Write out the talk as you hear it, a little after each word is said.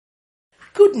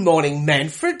Good morning,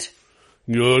 Manfred.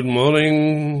 Good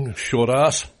morning, short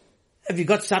ass. Have you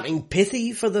got something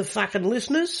pithy for the fucking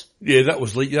listeners? Yeah, that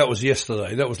was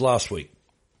yesterday. That was last week.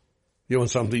 You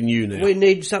want something new now? We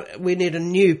need a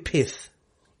new pith.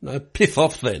 No, piff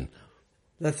off then.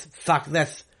 I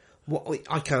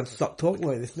can't stop talking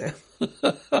like this now.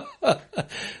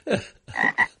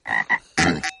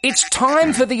 It's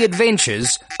time for the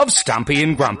adventures of Stumpy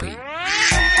and Grumpy.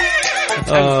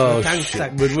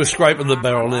 Shit. We're scraping the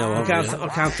barrel now, aren't we? I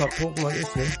can't stop talking like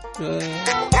this now.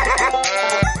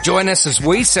 Join us as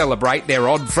we celebrate their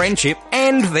odd friendship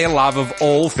and their love of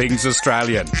all things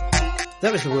Australian.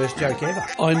 That was the worst joke ever.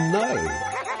 I know.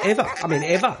 Ever. I mean,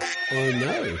 ever. I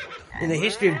know. In the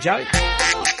history of jokes.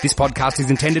 This podcast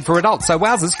is intended for adults, so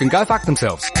wowzers can go fuck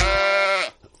themselves.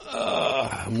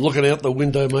 I'm looking out the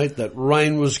window, mate. That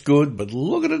rain was good, but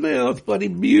look at it now. It's bloody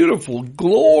beautiful,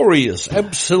 glorious,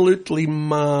 absolutely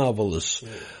marvellous. Yeah.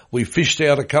 We fished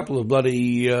out a couple of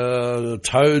bloody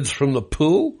toads from the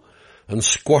pool and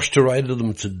squashed-erated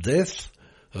them to death.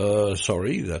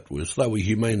 Sorry, they were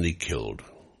humanely killed.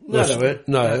 No, they weren't.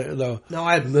 No,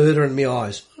 I had murder in my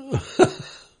eyes.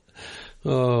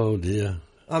 Oh, dear.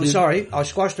 I'm sorry, I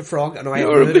squashed a frog and I had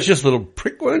murder. You were a vicious little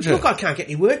prick, weren't you? Look, I can't get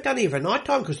any work done here for night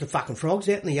time because the fucking frog's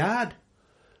out in the yard.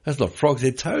 That's not frogs,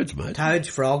 they're toads, mate. Toads,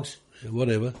 frogs. Yeah,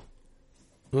 whatever.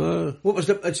 What was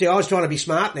see, I was trying to be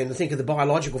smart then to think of the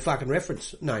biological fucking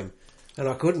reference name, and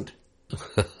I couldn't.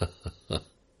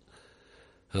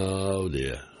 Oh,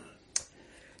 dear.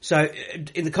 So,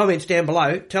 in the comments down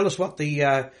below, tell us what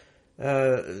tell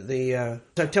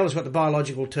us what the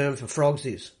biological term for frogs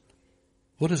is.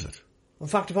 What is it? Well,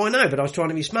 fucked if I know, but I was trying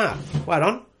to be smart. Wait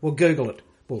on, we'll Google it.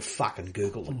 We'll fucking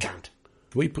Google the cunt.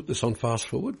 Do we put this on fast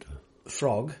forward?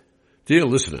 Frog. Dear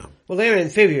listener. Well, they're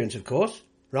amphibians, of course,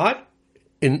 right?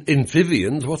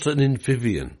 Amphibians? What's an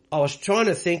amphibian? I was trying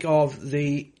to think of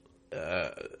their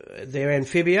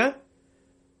amphibia.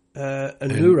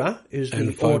 Anura is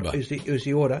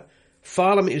the order.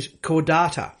 Phylum is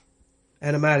Chordata.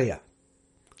 Animalia.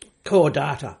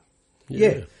 Chordata.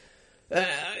 Yeah.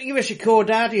 Give us your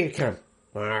Chordata, you cunt.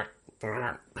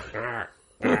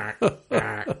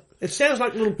 It sounds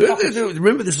like little pockets.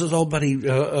 Remember this is old bloody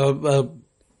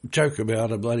joke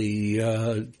about a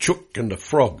bloody chook and a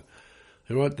frog.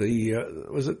 Right?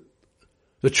 The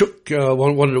chook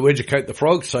wanted to educate the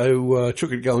frog, so chook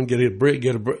would go and get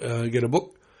a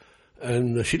book,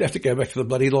 and she'd have to go back to the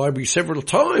bloody library several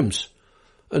times.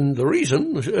 And the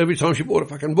reason, every time she brought a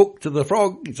fucking book to the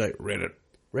frog, he'd say, read it.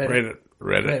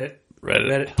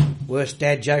 Worst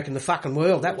dad joke in the fucking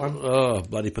world, that one. Oh,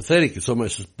 bloody pathetic. It's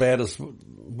almost as bad as...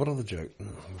 What other joke?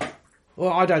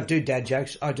 Well, I don't do dad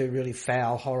jokes. I do really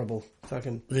foul, horrible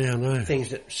fucking things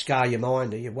that scar your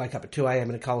mind. You wake up at 2 a.m.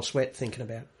 in a cold sweat thinking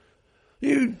about.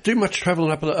 You do much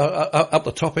travelling up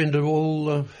the top end of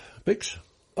all Bix?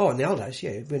 Oh, nowadays,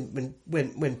 yeah.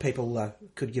 When people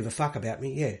could give a fuck about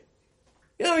me, yeah.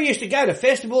 You know, we used to go to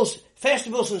festivals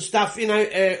and stuff, you know,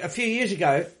 a few years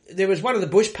ago. There was one of the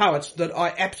bush poets that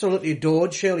I absolutely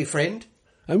adored, Shirley Friend.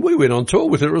 And we went on tour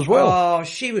with her as well. Oh,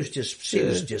 she was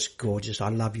just gorgeous. I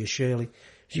love you, Shirley.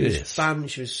 She was fun.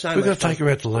 She was so much fun. We've got to take her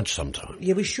out to lunch sometime.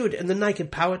 Yeah, we should. And the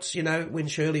Naked Poets, you know, when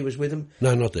Shirley was with them.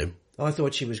 No, not them. I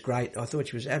thought she was great. I thought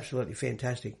she was absolutely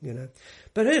fantastic, you know.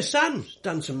 But her son's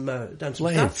done some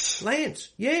stuff.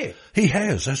 Lance, yeah. He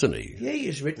has, hasn't he? Yeah,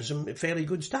 he's written some fairly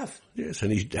good stuff. Yes,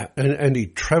 and he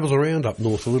travels around up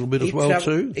north a little bit as well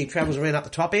too. He travels around up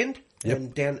the top end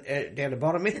and down the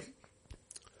bottom end.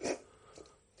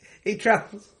 He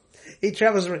travels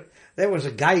around. That was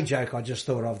a gay joke I just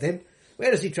thought of then. Where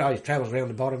does he travel? He travels around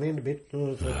the bottom end a bit.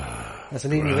 Oh, that's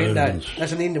an innuendo.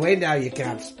 That's an innuendo, you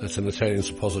cunts. That's an Italian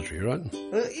suppository, right?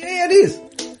 Yeah, it is.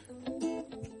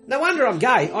 No wonder I'm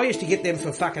gay. I used to get them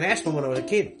for fucking asthma when I was a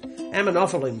kid.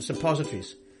 Aminophylline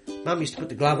suppositories. Mum used to put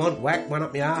the glove on, whack one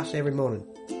up my arse every morning.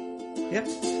 Yep.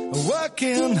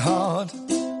 Working hard,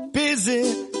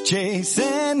 busy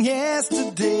chasing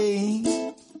yesterday.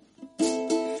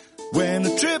 When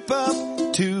a trip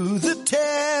up to the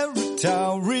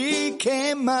territory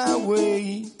came my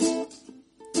way,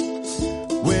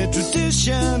 where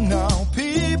traditional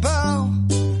people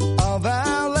of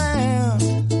our land,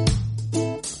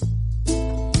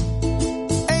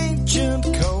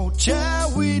 ancient culture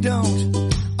we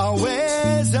don't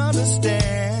always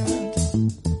understand,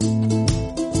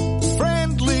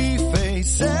 friendly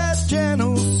faces,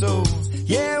 gentle souls,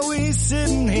 yeah, we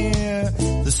sitting here,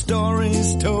 the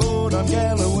stories told on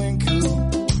GALIWIN.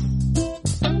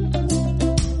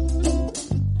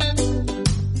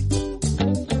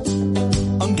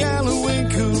 On GALIWIN,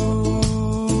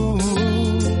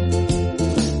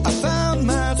 I found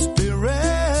my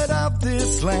spirit of this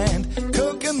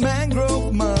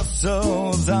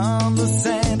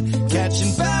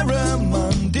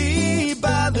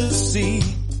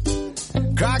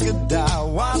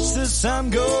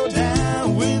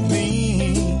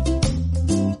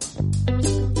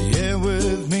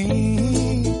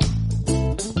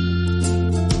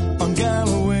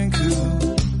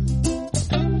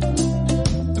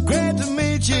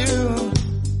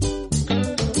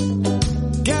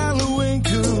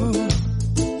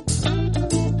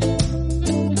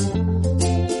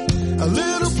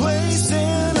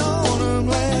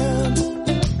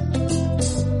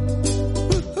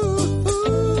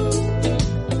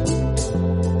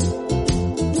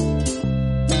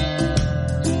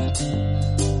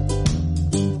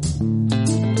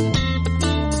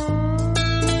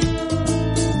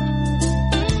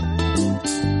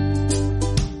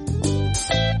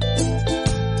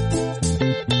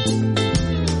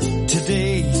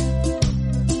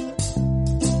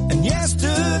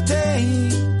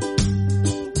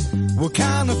will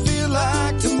kinda feel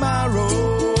like tomorrow.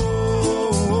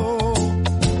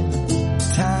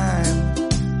 Time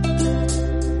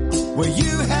where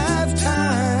you have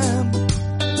time.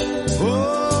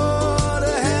 Oh,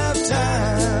 to have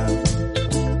time.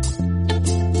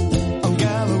 I'm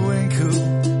Galliwin.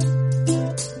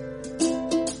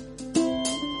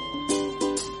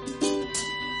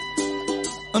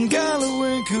 I'm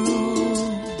Galliwin.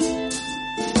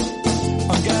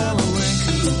 I'm Galliwin.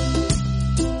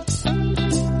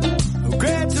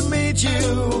 Great to meet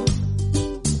you.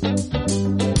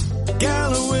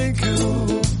 Galliwin.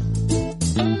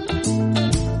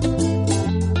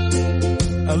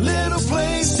 A little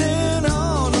place in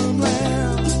autumn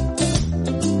land.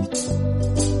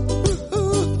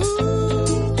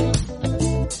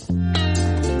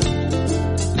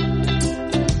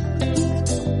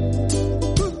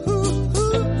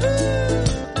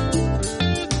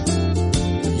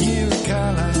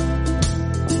 Yirikala,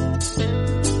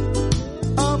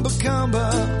 Umbacumba,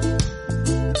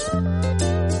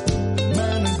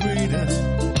 Managrita,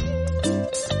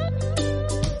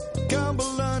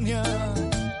 Gumbalanya.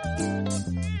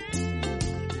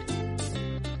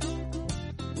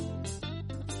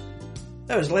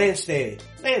 That was Lance there.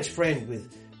 Lance Friend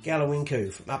with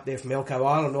Galliwin from up there from Elcho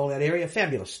Island, all that area.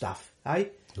 Fabulous stuff, eh?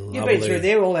 You've been Lovely. through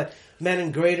there, all that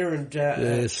Manangreta and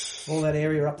Yes. all that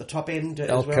area up the top end as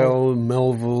well. Elcho,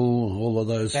 Melville, all of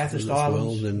those Bathurst as well.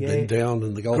 Islands, And yeah. then down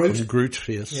in the Gulf Groot. and Groot,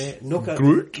 yes. Yeah,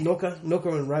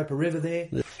 Nooka and Roper River there.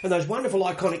 Yeah. And those wonderful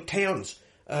iconic towns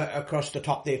across the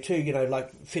top there too, you know,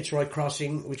 like Fitzroy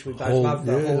Crossing, which we both love.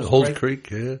 Halls Creek,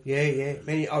 yeah. Yeah.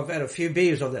 I've had a few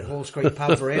beers on that Halls Creek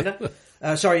pub veranda.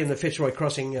 In the Fitzroy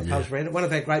Crossing pubs veranda. One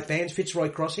of our great bands, Fitzroy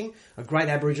Crossing, a great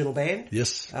Aboriginal band.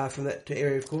 Yes. From that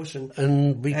area, of course. And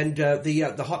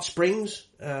the hot springs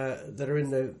that are in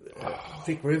the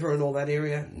Vic River and all that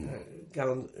area.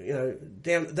 Going, you know,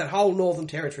 down that whole Northern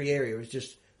Territory area is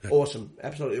just awesome.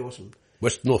 Absolutely awesome.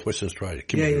 Northwestern Australia,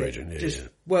 Kimberley region, yeah.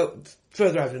 Well,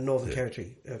 further over to Northern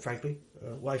Territory, frankly,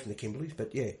 away from the Kimberleys,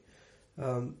 but yeah.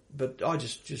 But I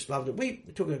just loved it. We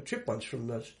took a trip once from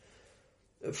either,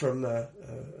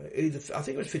 I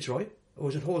think it was Fitzroy, or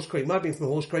was it Horse Creek? Might have been from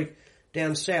Horse Creek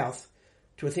down south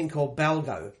to a thing called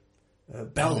Balgo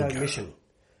Mission.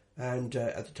 And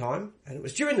at the time, and it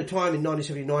was during the time in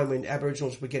 1979 when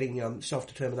Aboriginals were getting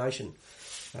self-determination.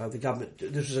 The government,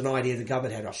 this was an idea the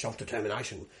government had,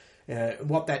 self-determination.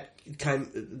 What that came,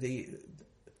 the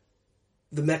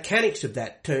mechanics of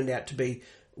that turned out to be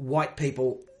white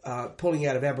people pulling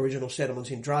out of Aboriginal settlements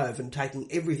in drove and taking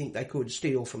everything they could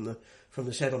steal from the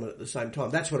settlement at the same time.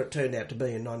 That's what it turned out to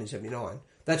be in 1979.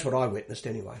 That's what I witnessed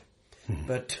anyway.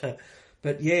 But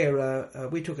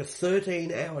we took a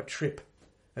 13-hour trip.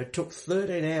 It took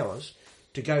 13 hours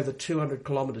to go the 200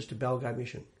 kilometres to Balgo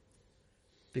Mission.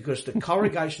 Because the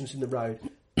corrugations in the road,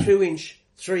 2-inch,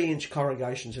 3-inch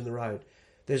corrugations in the road.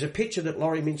 There's a picture that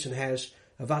Laurie Minson has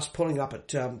of us pulling up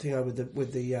at,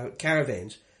 with the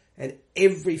caravans, and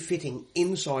every fitting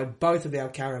inside both of our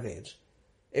caravans,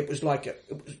 it was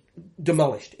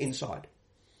demolished inside.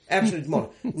 Absolutely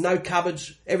demolished. No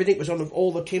cupboards, everything was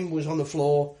all the timber was on the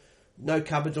floor, no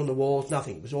cupboards on the walls,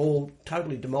 nothing. It was all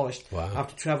totally demolished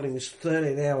after travelling this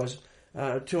 13 hours,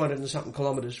 200 and something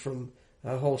kilometres from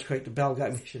Halls Creek to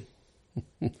Balgo Mission.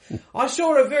 I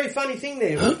saw a very funny thing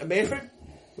there, Manfred,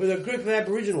 with a group of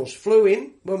Aboriginals flew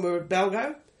in when we were at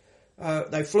Balgo.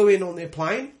 They flew in on their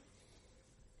plane,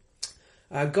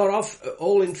 got off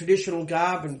all in traditional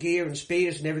garb and gear and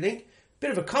spears and everything.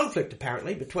 Bit of a conflict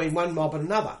apparently between one mob and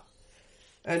another.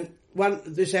 And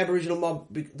this Aboriginal mob,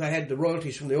 they had the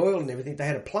royalties from the oil and everything. They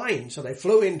had a plane, so they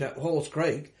flew into Halls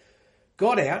Creek,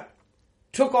 got out,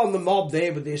 took on the mob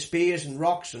there with their spears and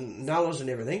rocks and nullahs and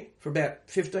everything for about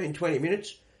 15, 20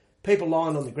 minutes. People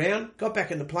lying on the ground, got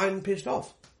back in the plane and pissed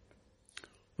off.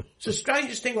 It's the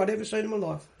strangest thing I'd ever seen in my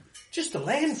life. Just the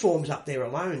landforms up there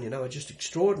alone, are just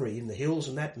extraordinary in the hills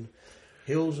and that, and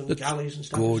hills and gullies and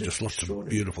stuff. Gorgeous, lots of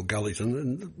beautiful gullies.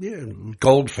 And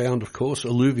gold found, of course,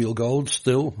 alluvial gold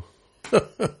still.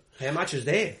 How much is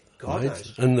there? God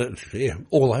knows. And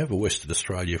all over Western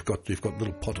Australia, you've got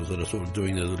little potters that are sort of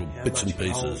doing their little bits and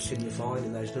pieces. How much gold can you find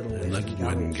in those little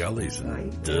western gullies?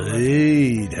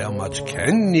 Indeed, how much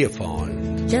can you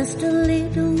find? Just a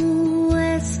little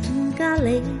western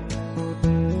gully,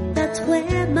 that's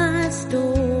where my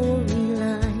story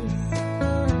lies.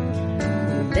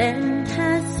 The bend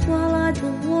has swallowed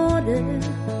the water,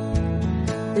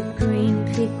 the green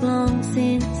pig long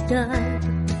since died.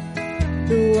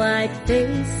 The white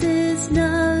faces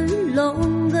no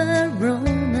longer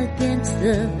roam against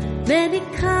the many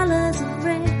colours of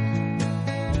red.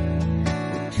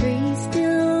 The trees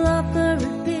still offer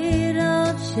a bit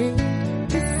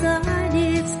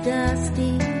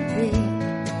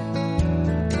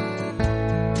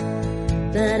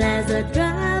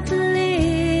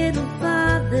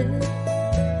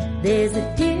there's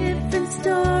a different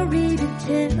story to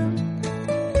tell.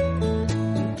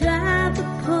 We drive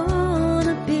upon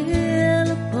a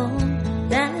billabong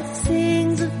that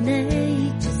sings of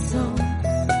nature songs.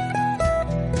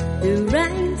 The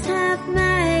rains have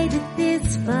made it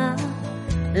this far,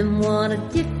 and what a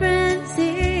difference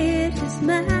it has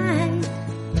made.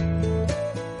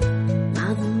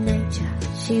 Mother Nature,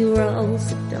 she rolls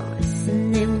the dice,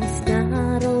 and then we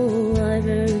start all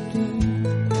over again.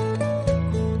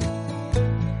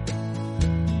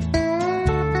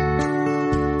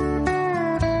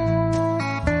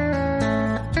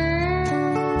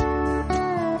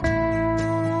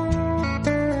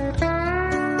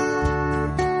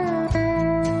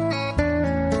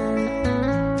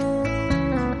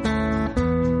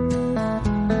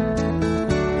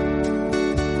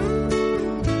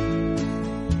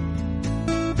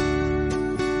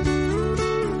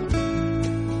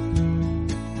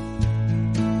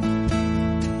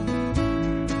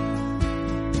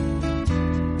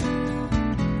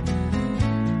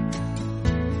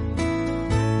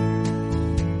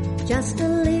 Just a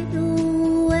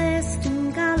little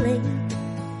western gully,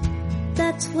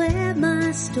 that's where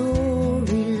my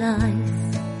story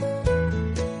lies.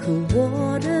 Cold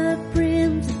water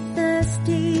brims of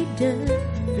thirsty dirt,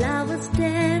 flowers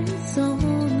dance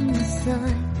on the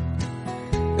side.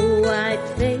 The white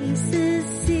faces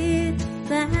sit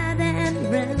fat and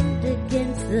round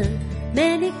against the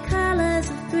many colors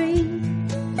of green.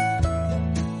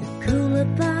 The cooler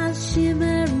bars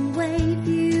shimmer and wave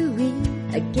you in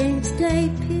against a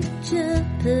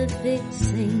picture-perfect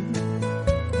scene.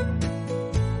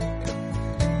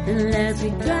 And as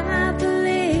we drive a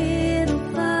little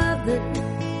farther,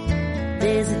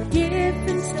 there's a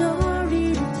different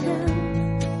story to tell.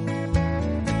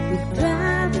 We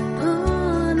drive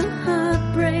upon a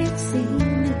heartbreak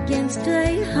scene against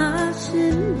a harsh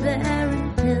and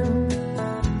barren hill.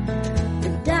 The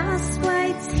dust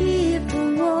waits here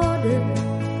for water,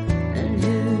 and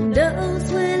who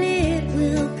knows when it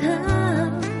will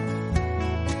come.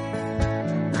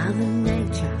 Mother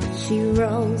Nature, she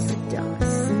rolls the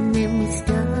dice, and then we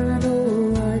start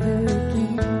all over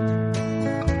again.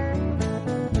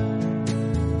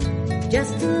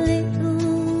 Just a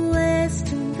little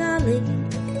western gully,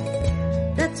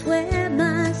 that's where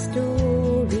my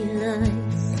story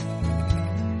lies.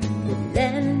 The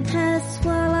land has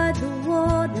swallowed the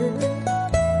water, the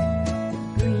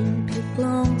green pig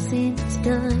long since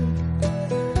died.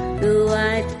 The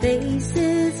white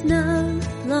faces no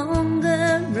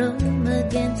longer roam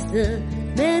against the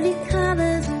many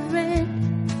colors of red.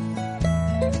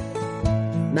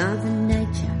 Mother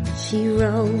Nature, she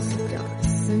rolls the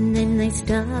dice, and then they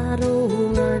start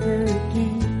all over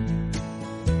again.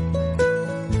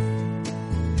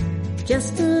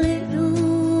 Just a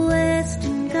little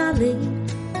western gully,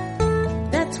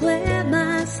 that's where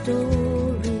my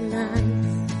story lies.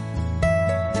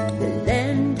 The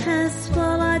land has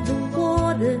swallowed the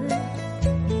water,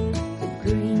 the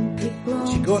green pig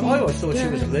long. I always thought she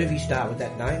was a movie star with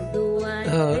that name.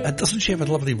 Doesn't she have a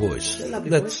lovely voice?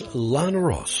 That's voice. Lana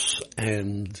Ross.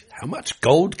 And how much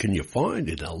gold can you find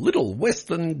in a little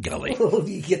western gully? Well,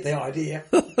 you get the idea.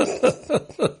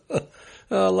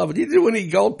 I love it. You do any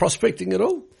gold prospecting at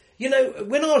all? You know,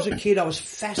 when I was a kid, I was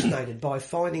fascinated by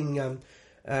finding,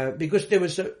 because there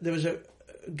was a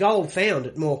gold found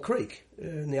at Moore Creek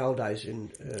in the old days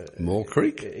in Moore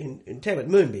Creek in town at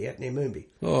Moonby, out near Moonby.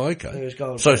 Oh, okay. There was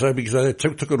gold. So because they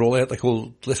took it all out, they call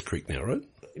it Les Creek now, right?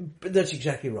 But that's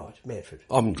exactly right, Manford.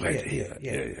 I'm glad to hear that.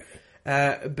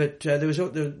 Yeah. But there was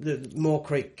the Moore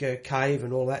Creek cave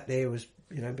and all that. There was,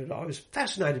 you know. But I was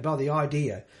fascinated by the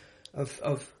idea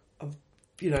of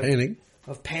you know, Panning.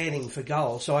 Of panning for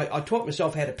gold. So I taught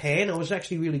myself how to pan. I was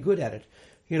actually really good at it.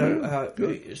 You know,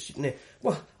 sitting there.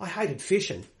 Well, I hated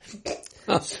fishing.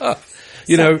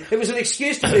 You know, it was an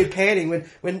excuse to do panning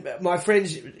when my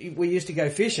friends, we used to go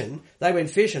fishing. They went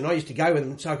fishing. I used to go with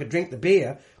them so I could drink the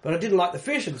beer, but I didn't like the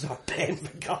fishing, so I panned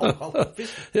for gold while I was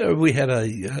fishing. You know, we had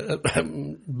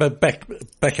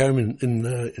back home in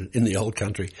the old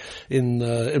country, in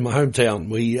my hometown,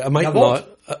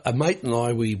 a mate and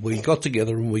I, we got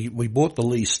together and we bought the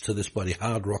lease to this bloody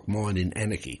hard rock mine in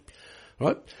Anarchy,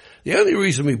 right? The only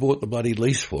reason we bought the bloody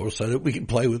lease for is so that we could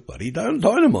play with bloody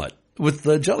dynamite, with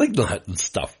the gelignite and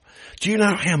stuff. Do you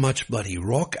know how much bloody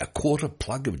rock a quarter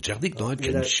plug of gelignite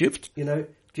can shift? You know,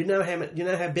 do you know how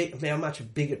much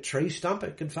big a tree stump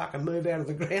it could fucking move out of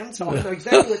the ground? So I know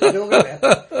exactly what you're talking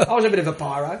about. I was a bit of a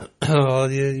pyro. Oh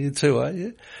yeah, you too, are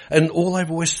you? And all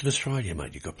over Western Australia,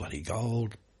 mate, you got bloody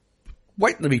gold,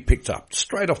 waiting to be picked up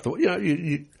straight off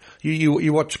the,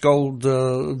 you watch gold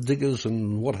diggers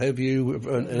and what have you,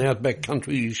 and outback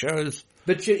country shows.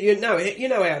 But you know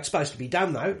how it's supposed to be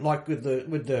done though, like with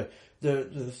the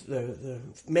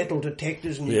metal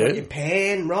detectors, and you've got your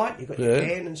pan, right? You've got your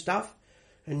pan and stuff,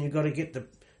 and you've got to get the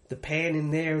pan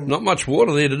in there. And not much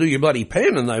water there to do your bloody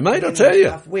panning though, mate, I tell you.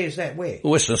 Where's that? Where?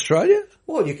 Western Australia?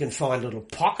 Well, you can find little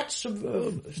pockets of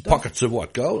stuff. Pockets of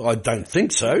what, gold? I don't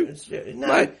think so.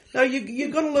 No,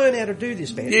 you've got to learn how to do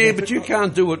this, man. Yeah, but you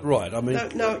can't do it right. I mean...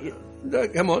 No,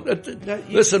 come on.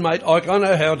 Listen, mate, I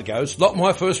know how it goes. It's not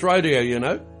my first rodeo, you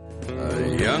know.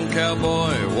 A young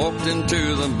cowboy walked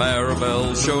into the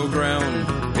Maribel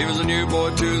showground. He was a new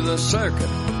boy to the circuit,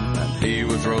 and he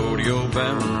was rodeo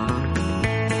bound.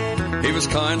 He was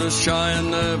kind of shy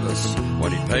and nervous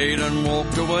when he paid and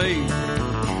walked away,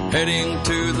 heading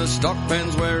to the stock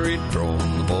pens where he'd drawn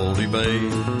the Baldy Bay.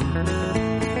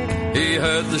 He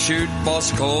heard the chute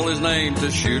boss call his name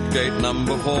to chute gate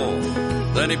number 4.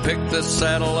 Then he picked the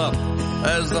saddle up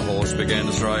as the horse began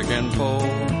to strike and fall.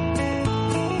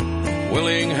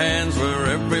 Willing hands were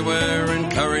everywhere,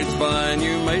 encouraged by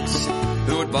new mates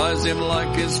who advised him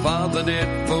like his father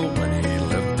did for when he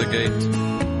left the gate.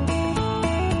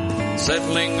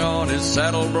 Settling on his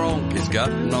saddle bronc, his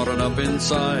gut knotted up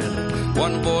inside.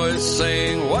 One voice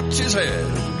saying, watch his head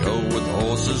and go with the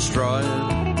horse's stride.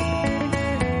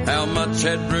 How much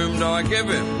headroom do I give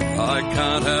him? I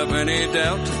can't have any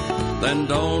doubt. Then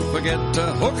don't forget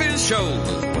to hook his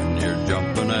shoulders when you're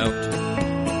jumping out.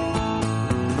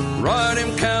 Ride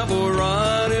him, cowboy,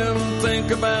 ride him,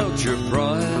 think about your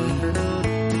pride.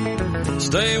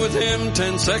 Stay with him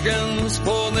 10 seconds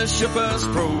for this your first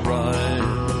pro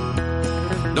ride.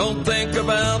 Don't think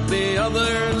about the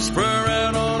others, spur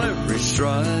out on every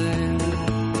stride.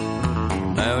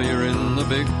 Now you're in the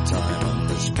big time on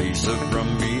this piece of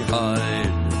Brumby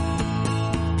hide.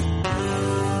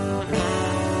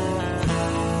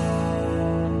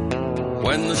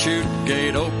 When the chute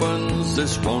gate opens,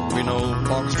 this won't be no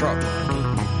foxtrot.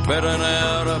 Better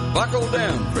now to buckle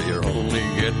down, for you only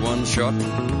get one shot.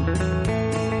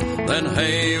 Then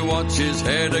hey, watch his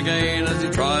head again as he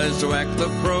tries to act the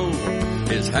pro.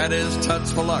 His hat is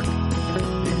touched for luck.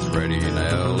 He's ready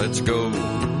now, let's go.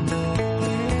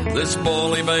 This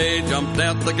bally bay jumped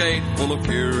out the gate full of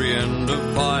fury and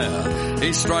of fire.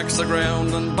 He strikes the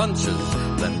ground and bunches,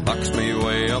 then bucks me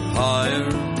way up higher.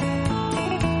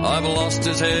 I've lost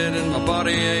his head and my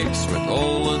body aches with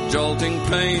all the jolting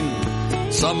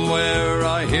pain. Somewhere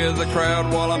I hear the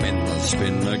crowd while I'm in the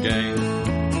spin again.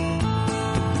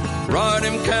 Ride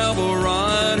him, cowboy,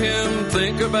 ride him,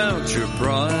 think about your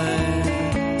pride.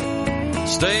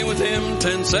 Stay with him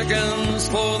 10 seconds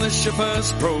for this your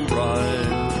first pro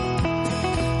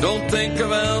ride. Don't think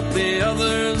about the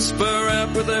others, spur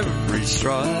out with every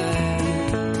stride.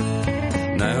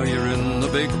 Now you're in the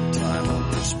big time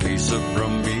on this piece of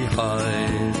Brumby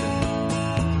hide.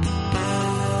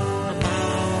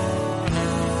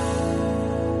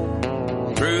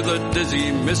 Through the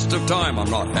dizzy mist of time, I'm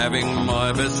not having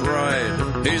my best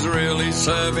ride. He's really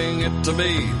serving it to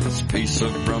me, this piece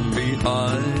of Brumby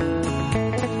hide.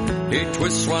 He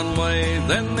twists one way,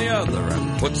 then the other,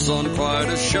 and puts on quite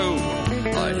a show.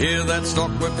 I hear that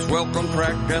stock whip's welcome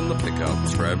crack, and the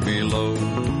pickups grab me low.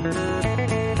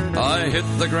 I hit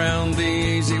the ground the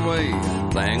easy way,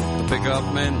 thank the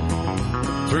pickup men.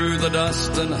 Through the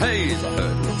dust and haze, I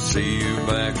heard we'll see you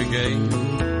back again.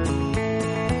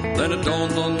 Then it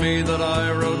dawned on me that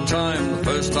I rode time the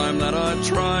first time that I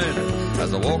tried,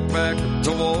 as I walked back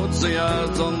towards the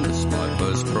yards on this my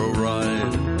first pro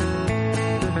ride.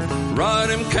 Ride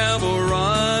him, cowboy,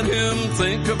 ride him,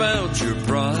 think about your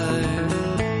pride.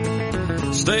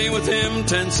 Stay with him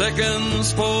 10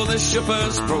 seconds for this your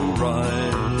first pro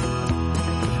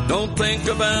ride. Don't think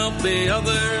about the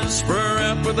others, spur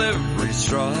out with every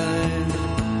stride.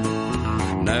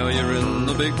 Now you're in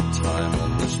the big time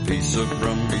on this piece of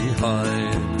Brumby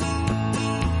hide.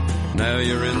 Now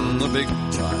you're in the big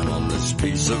time on this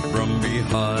piece of Brumby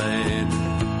hide.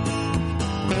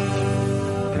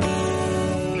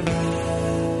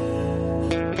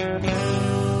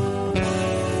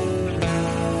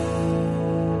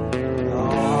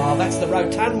 That's the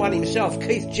rotund one himself,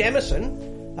 Keith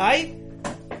Jamieson, eh?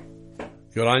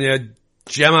 Good on you,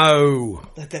 Jamo.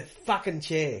 That fucking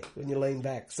chair when you lean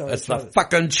back. Sorry, that's the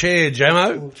fucking chair,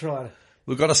 Jamo. We'll try to.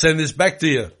 We've got to send this back to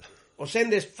you. Well,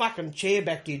 send this fucking chair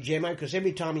back to you, Jamo, because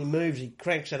every time he moves, he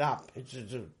cranks it up. It's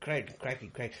a cranky.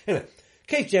 Anyway,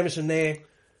 Keith Jamieson there.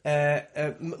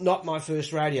 Not my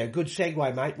first radio. Good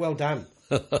segue, mate. Well done.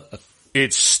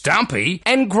 It's Stumpy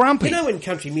and Grumpy. You know when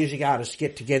country music artists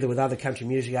get together with other country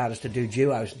music artists to do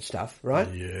duos and stuff, right?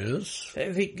 Yes.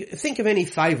 If you think of any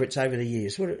favourites over the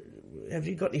years, have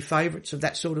you got any favourites of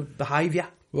that sort of behaviour?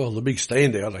 Well, the big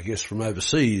standout, I guess, from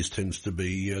overseas tends to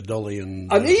be Dolly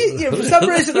and... I knew, for some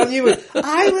reason I knew it.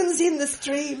 Islands in the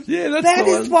stream. Yeah, that's That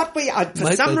the is one. what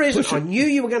for some reason I knew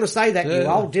you were going to say that, you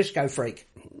old disco freak.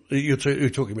 You're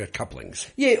talking about couplings.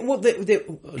 Yeah, well,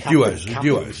 Duos.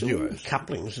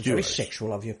 Couplings. It's very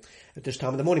sexual of you at this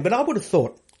time of the morning. But I would have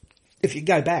thought, if you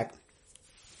go back,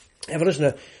 have a listen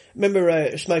to,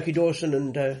 remember Smokey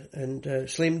Dawson and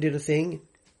Slim did a thing?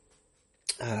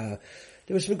 There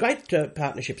were some great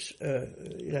partnerships,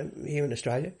 here in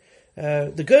Australia.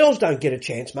 The girls don't get a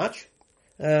chance much,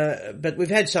 but we've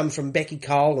had some from Becky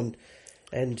Cole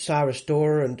and Sarah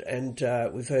Storer and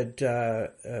we've heard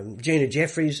Gina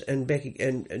Jeffries and Becky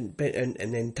and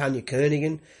then Tanya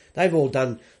Kernigan. They've all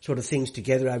done sort of things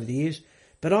together over the years.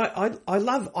 But I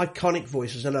love iconic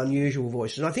voices and unusual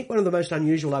voices. And I think one of the most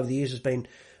unusual over the years has been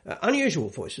unusual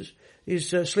voices is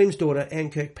Slim's daughter, Anne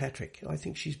Kirkpatrick. I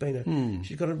think she's been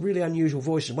she's got a really unusual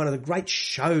voice. And one of the great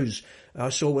shows I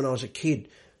saw when I was a kid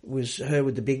was her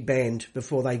with the big band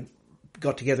before they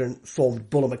got together and formed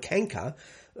Bullamakanka.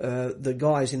 The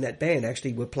guys in that band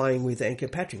actually were playing with Anne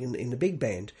Kirkpatrick in the big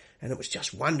band, and it was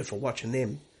just wonderful watching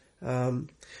them.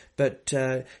 But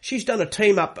she's done a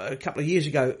team up a couple of years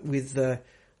ago with the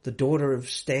daughter of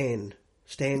Stan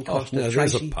Coster,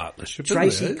 there's a partnership,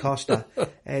 Tracey Coster.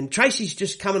 And Tracey's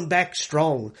just coming back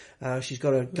strong. She's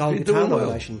got a gold guitar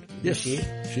nomination this year.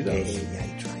 She does.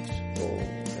 Yeah, Trace.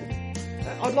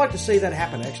 Oh, I'd like to see that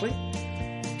happen, actually.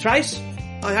 Trace,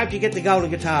 I hope you get the golden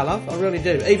guitar, love. I really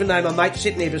do. Even though my mate's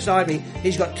sitting here beside me,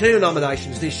 he's got 2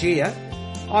 nominations this year.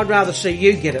 I'd rather see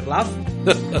you get it, love.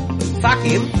 Fuck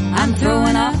him. I'm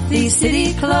throwing off these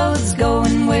city clothes,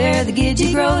 going where the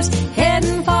gidgee grows,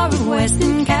 heading for a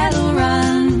western cattle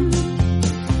run.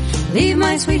 Leave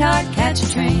my sweetheart, catch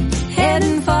a train,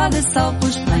 heading for the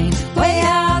Saltbush Plain, way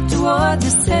out toward the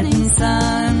setting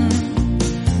sun.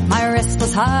 My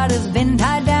restless heart has been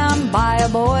tied down by a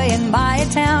boy and by a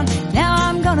town. Now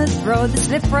I'm gonna throw the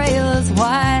slip rails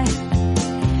wide,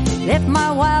 let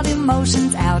my wild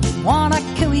emotions out. Wanna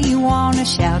cooey, wanna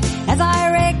shout as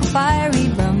I rake a fiery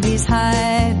Brumby's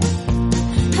hide.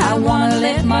 I wanna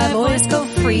let my voice go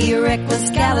free, a reckless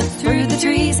gallop through the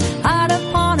trees, hard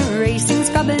upon a racing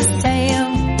scrubber's tail.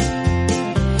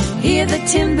 Hear the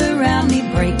timber round me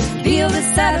break, feel the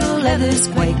saddle leathers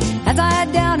quake as I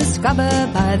down a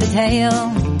scrubber by the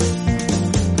tail.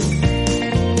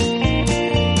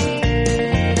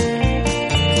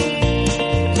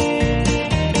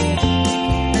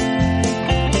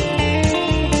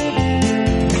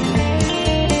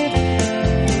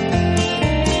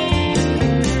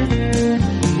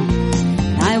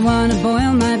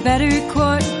 Boil my better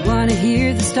quart, wanna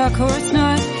hear the stock horse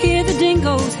snort, hear the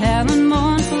dingoes howling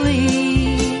mournfully,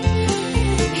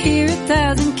 hear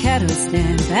 1,000 cattle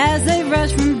stand as they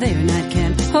rush from their night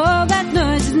camp. Oh, that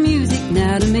noise is music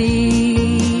now to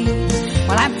me.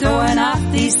 Well, I'm throwing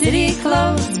off these city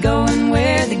clothes, going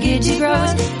where the gidgee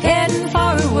grows, heading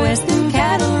for a western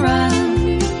cattle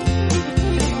run.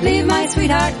 Leave my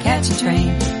sweetheart, catch a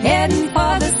train, heading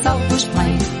for the Saltbush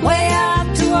Plain, way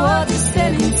out toward the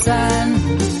setting sun.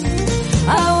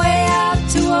 Oh, way out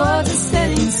toward the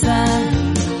setting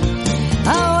sun.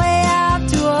 Oh, way out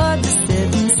toward the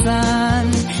setting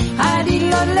sun.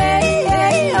 I-dee-lo-lay,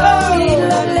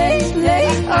 oh-dee-lo-lay,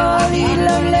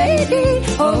 oh-dee-lo-lady,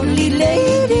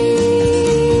 oh-dee-lady.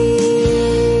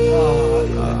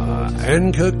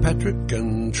 Anne Kirkpatrick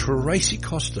and Tracey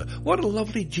Coster. What a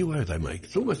lovely duo they make.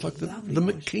 It's almost like the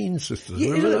McKean sisters.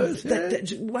 Yeah, Remember those?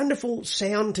 that wonderful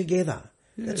sound together.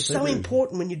 That's so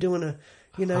important when you're doing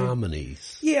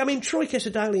harmonies. Yeah, I mean, Troy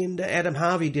Casadole and Adam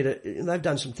Harvey did it, and they've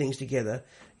done some things together,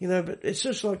 but it's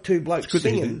just like 2 blokes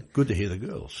singing. Good to hear the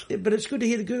girls. Yeah, but it's good to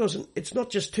hear the girls, and it's not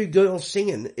just 2 girls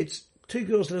singing, it's 2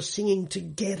 girls that are singing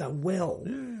together well.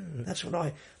 Yeah. That's what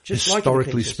I just like.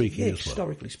 Historically speaking as well.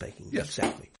 Historically speaking, yes.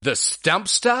 Exactly. The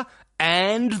Stumpster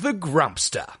and the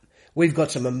Grumpster. We've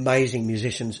got some amazing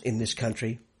musicians in this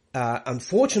country.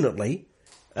 Unfortunately,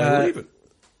 they're leaving.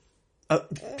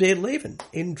 They're leaving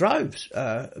in droves,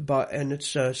 and it's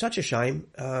such a shame.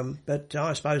 But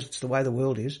I suppose it's the way the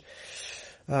world is.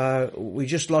 We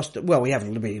just lost. Well, we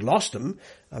haven't really lost them.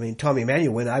 I mean, Tommy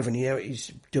Emmanuel went over, and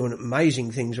he's doing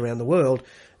amazing things around the world.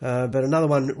 But another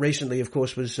one recently, of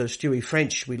course, was Stewie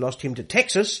French. We lost him to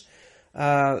Texas.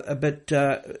 But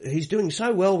he's doing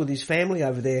so well with his family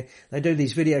over there. They do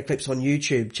these video clips on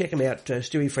YouTube. Check them out,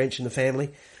 Stewie French and the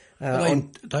family. Are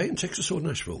they in Texas or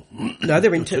Nashville? No, they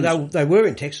were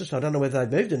in Texas. I don't know whether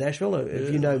they've moved to Nashville.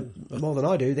 If you know more than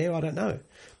I do there, I don't know.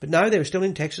 But no, they were still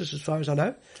in Texas as far as I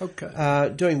know.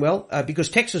 Okay. Doing well, because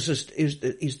Texas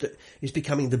is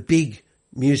becoming the big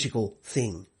musical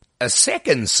thing. A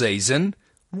second season?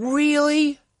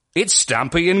 Really? It's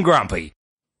Stumpy and Grumpy.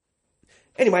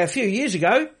 Anyway, a few years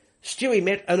ago, Stewie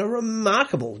met a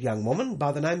remarkable young woman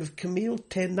by the name of Camille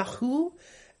Tenahul,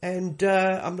 and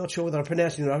I'm not sure whether I'm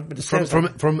pronouncing it right, but it sounds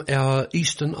from our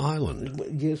eastern island.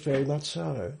 Yes, very much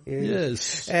so.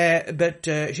 Yes. But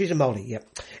she's a Māori, yep.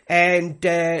 And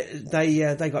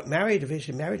they got married,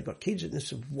 eventually married, got kids, and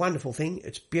it's a wonderful thing.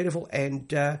 It's beautiful, and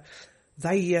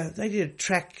they did a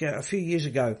track a few years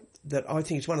ago that I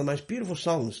think is one of the most beautiful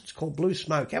songs. It's called Blue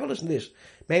Smoke. Have a listen to this,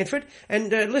 Manfred.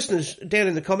 And listeners down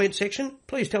in the comment section,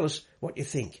 please tell us what you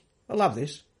think. I love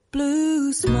this.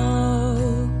 Blue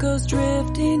smoke goes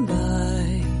drifting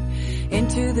by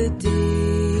into the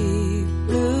deep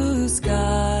blue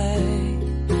sky.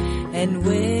 And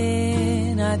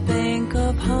when I think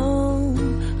of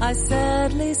home, I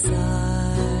sadly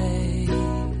sigh.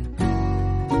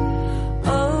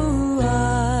 Oh,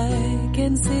 I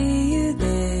can see you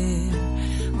there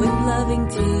with loving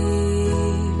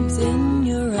tears in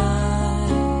your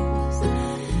eyes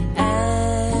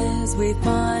as we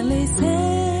finally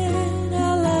said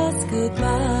our last goodbye.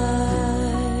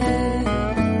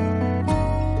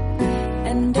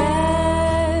 And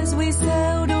as we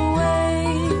sailed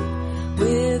away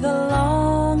with a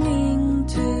longing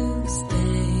to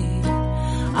stay,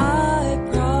 I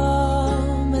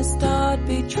promised I'd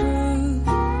be true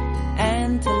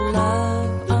and to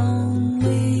love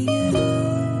only you.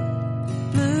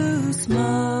 Blue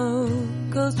smoke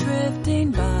goes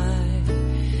drifting by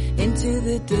into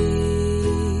the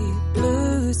deep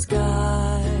blue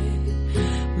sky.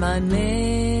 My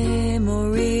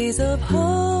memories of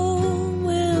home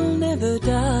will never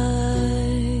die.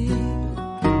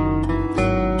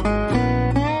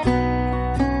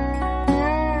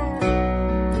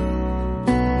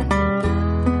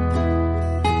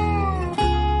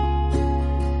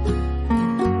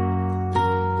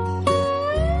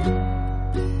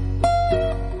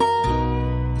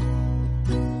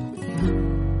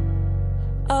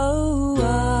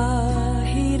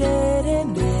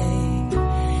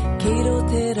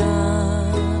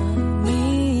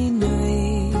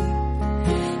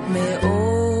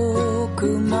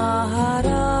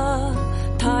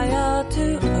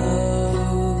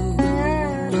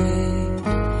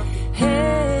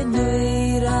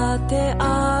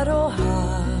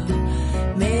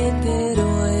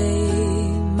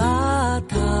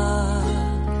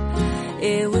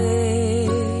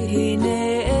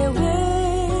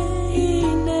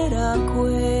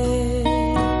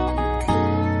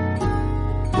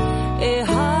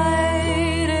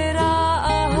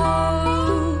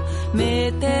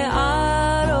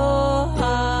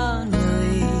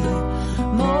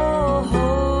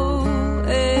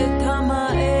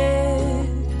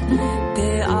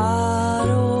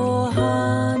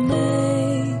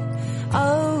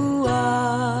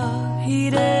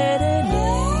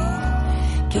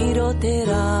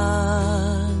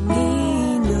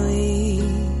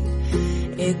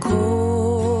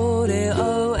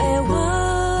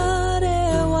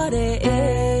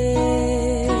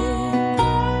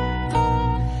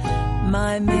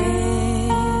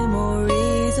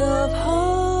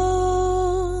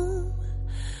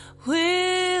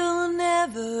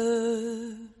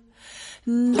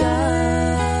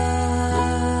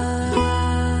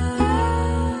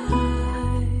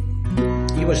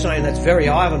 Very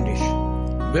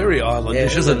islandish. Very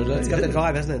islandish, isn't it? It's got that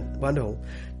vibe, hasn't it? Wonderful.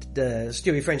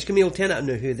 Stewie French, Camille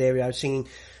Tenahul there singing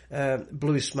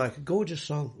Blue Smoke. A gorgeous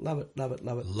song. Love it, love it,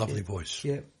 love it. Lovely voice.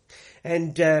 Yeah.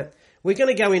 And we're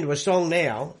going to go into a song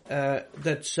now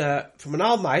that's from an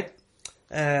old mate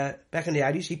back in the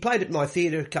 80s. He played at my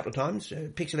theatre a couple of times,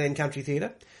 Pixieland Country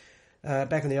Theatre,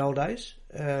 back in the old days.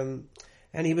 And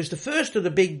he was the first of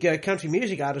the big country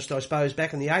music artists, I suppose,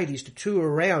 back in the 80s to tour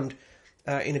around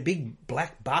in a big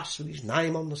black bus with his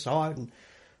name on the side and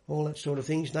all that sort of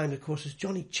thing. His name, of course, is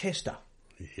Johnny Chester.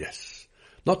 Yes.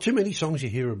 Not too many songs you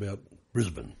hear about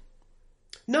Brisbane.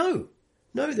 No,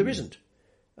 there isn't.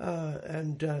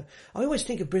 And I always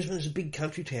think of Brisbane as a big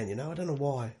country town, you know. I don't know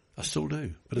why. I still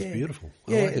do, but it's beautiful.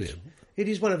 I like it here. It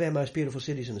is one of our most beautiful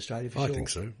cities in Australia, for sure. I think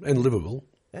so. And livable.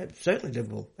 Certainly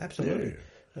livable, absolutely.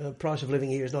 Yeah. Price of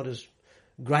living here is not as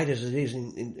great as it is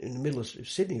in the middle of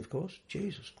Sydney, of course.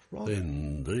 Jesus Christ.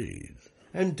 Indeed.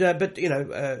 And but you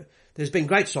know, there's been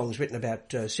great songs written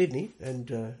about Sydney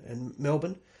and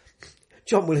Melbourne.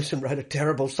 John Willison wrote a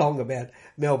terrible song about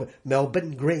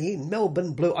Melbourne green,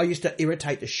 Melbourne blue. I used to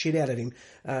irritate the shit out of him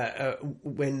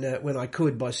when I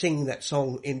could by singing that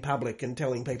song in public and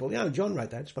telling people, John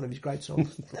wrote that. It's one of his great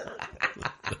songs.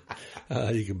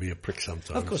 You can be a prick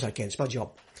sometimes. Of course I can. It's my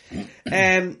job.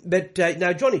 But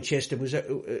no, Johnny Chester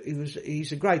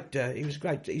he's a great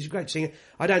singer.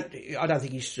 I don't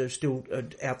think he's still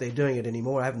out there doing it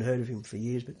anymore. I haven't heard of him for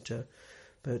years,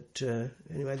 but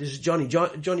anyway, this is Johnny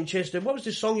Chester. What was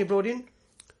this song you brought in?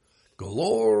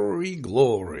 Glory,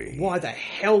 glory. Why the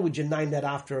hell would you name that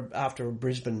after a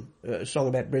Brisbane song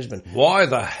about Brisbane? Why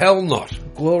the hell not?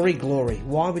 Glory, glory.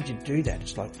 Why would you do that?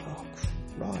 It's like, oh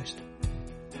Christ.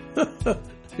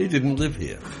 He didn't live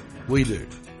here. We do.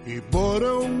 He bought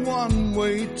a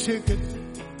one-way ticket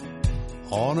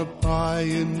on a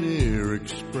Pioneer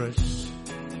Express.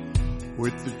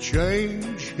 With the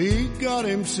change, he got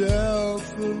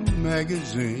himself a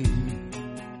magazine.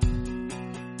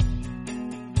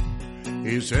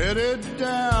 He's headed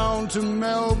down to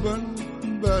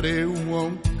Melbourne, but he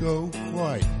won't go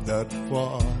quite that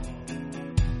far.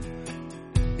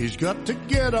 He's got to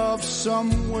get off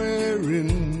somewhere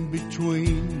in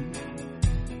between.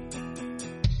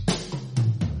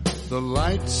 The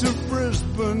lights of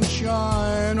Brisbane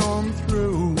shine on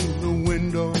through the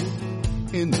window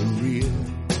in the rear.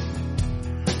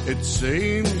 It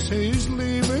seems he's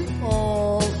leaving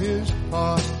all his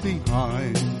past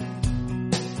behind.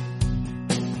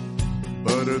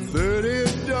 But a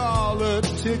 $30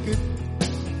 ticket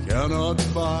cannot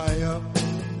buy up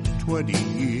 20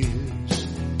 years.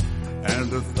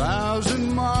 And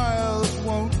 1,000 miles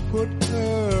won't put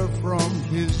her from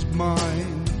his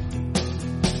mind.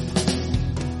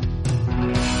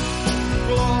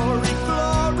 Glory,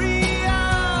 glory,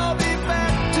 I'll be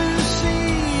back to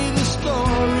see the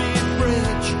Story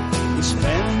Bridge and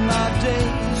spend my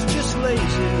days just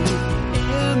lazy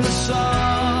in the sun.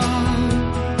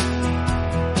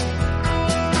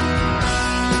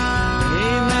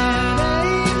 Amen,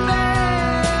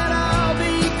 amen, I'll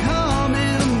be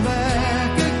coming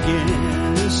back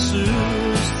again as soon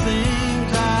as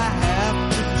things I have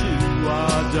to do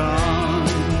are done.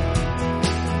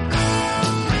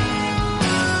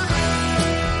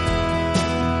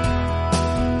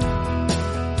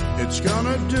 It's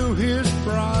gonna do his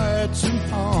pride some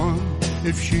harm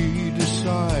if she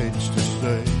decides to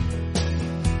stay.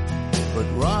 But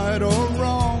right or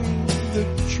wrong, the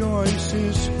choice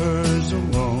is hers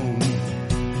alone.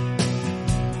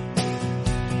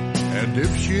 And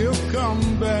if she'll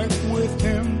come back with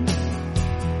him,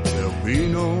 there'll be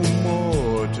no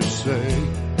more to say.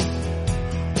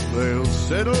 They'll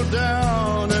settle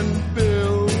down and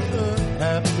build a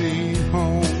happy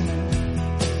home.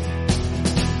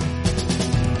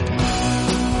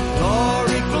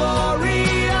 Glory, glory,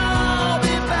 I'll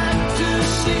be back to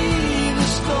see the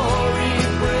Story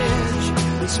Bridge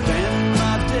and spend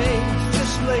my days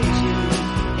just lazy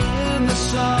in the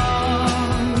sun.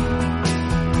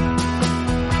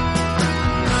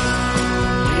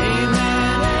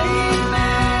 Amen,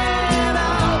 amen,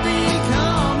 I'll be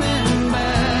coming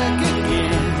back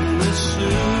again as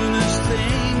soon as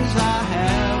things I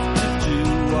have to do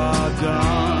are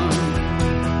done.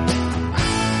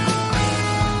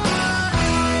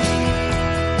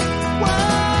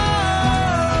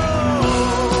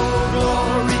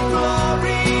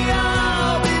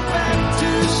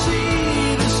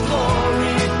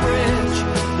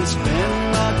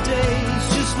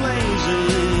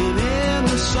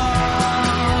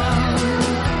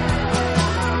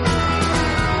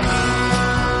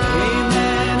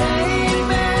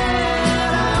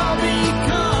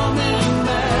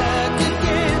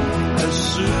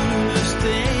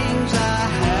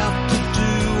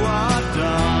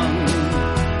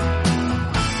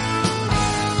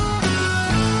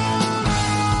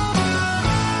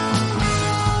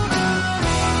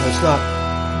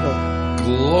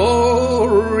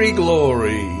 Glory,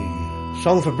 glory.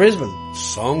 Song for Brisbane.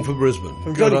 Song for Brisbane.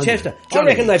 From Johnny Chester. I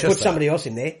reckon they put Chester. somebody else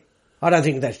in there. I don't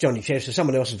think that's Johnny Chester.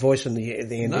 Someone else's voice in the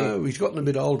end. No, he's gotten a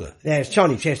bit older. Yeah, it's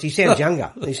Johnny Chester. He sounds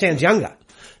younger. He sounds younger.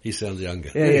 He sounds younger.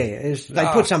 Yeah. They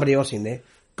put somebody else in there.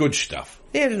 Good stuff.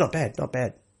 Yeah, it's not bad. Not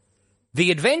bad.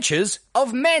 The Adventures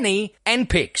of Manny and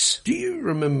Pix. Do you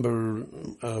remember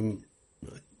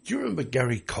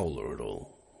Gary Kohler at all?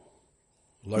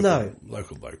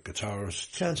 Local bloke,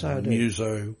 guitarist. Can't say I do.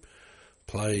 Muso,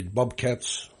 played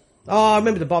Bobcats. Oh, I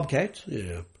remember the Bobcats.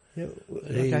 Yeah.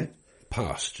 Okay. He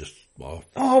passed just, well...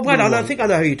 Oh, wait, I think I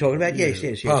know who you're talking about.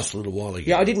 Yes. Passed a little while ago.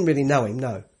 Yeah, I didn't really know him,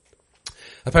 no.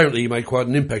 Apparently he made quite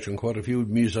an impact on quite a few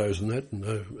musos and that,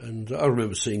 and I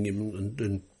remember seeing him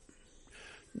and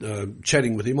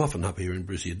chatting with him often up here in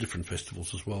Brizzy at different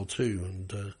festivals as well too.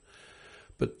 And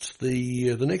but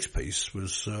the next piece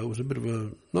was a bit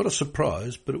of not a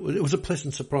surprise, but it was a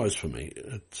pleasant surprise for me.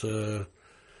 It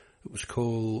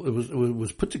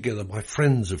was put together by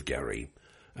friends of Garry,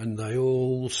 and they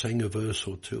all sang a verse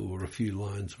or two or a few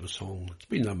lines of a song. It's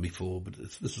been done before, but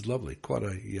this is lovely.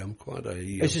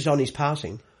 This is on his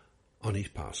passing. On his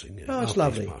passing, yeah. Oh, it's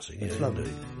lovely. It's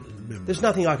lovely. There's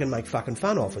nothing I can make fucking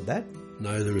fun of with that.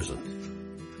 No, there isn't.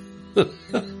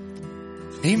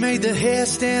 He made the hair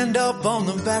stand up on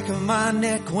the back of my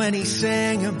neck when he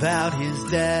sang about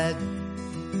his dad.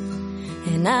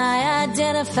 And I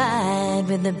identified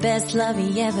with the best love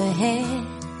he ever had.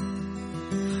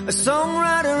 A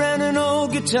songwriter and an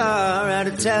old guitar at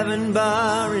a tavern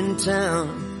bar in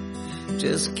town.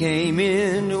 Just came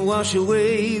in to wash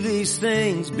away these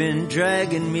things been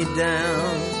dragging me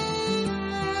down.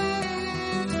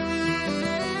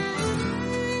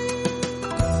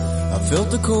 I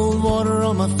felt the cold water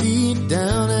on my feet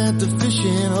down at the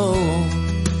fishing hole,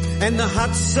 and the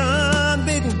hot sun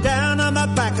beating down on my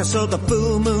back. I saw the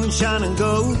full moon shine and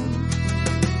gold.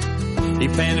 He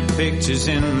painted pictures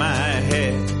in my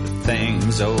head,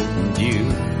 things old and new,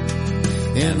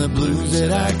 and the blues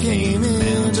that I came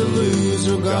in to lose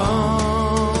were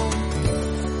gone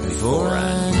before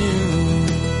I knew.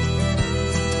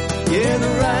 Yeah, the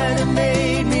writer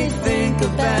made me think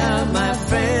about my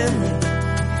family.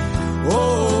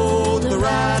 Oh, the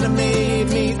writer made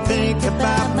me think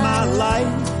about my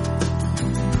life.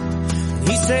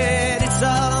 He said it's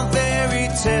all very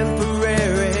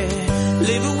temporary.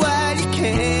 Live it while you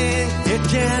can. It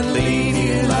can leave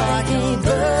you like a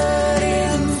bird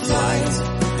in flight.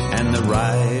 And the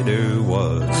writer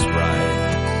was right.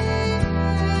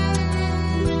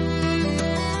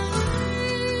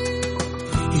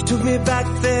 He took me back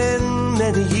then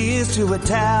many years to a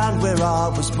town where I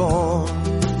was born.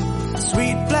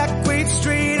 Sweet black wheat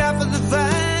street up at the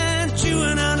vine,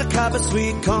 chewing on a cup of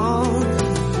sweet corn.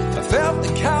 I felt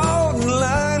the cold and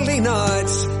lonely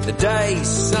nights, the days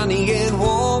sunny and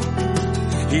warm.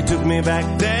 He took me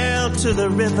back down to the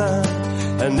river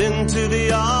and into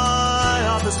the eye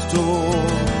of the storm.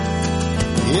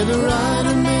 Yeah, the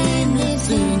writer made me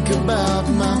think about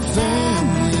my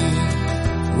family.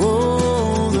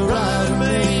 Oh, the writer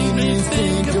made me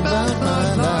think about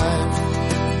my life.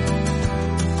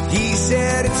 He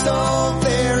said it's all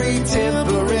very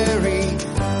temporary.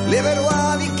 Live it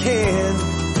while you can.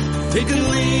 It can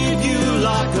leave you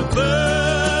like a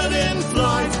bird in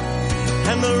flight.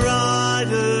 And the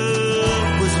rider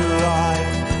was right.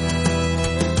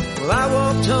 Well, I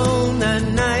walked home that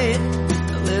night,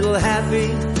 a little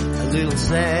happy, a little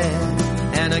sad.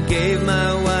 And I gave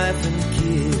my wife and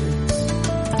kids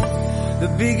the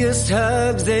biggest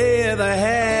hugs they ever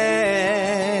had.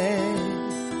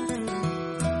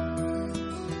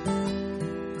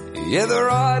 Yeah, the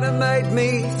writer made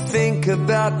me think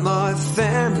about my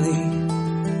family.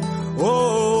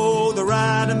 Oh, the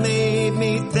writer made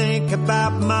me think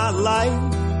about my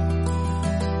life.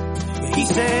 He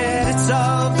said it's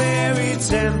all very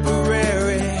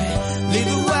temporary. Live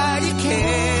it while you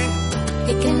can.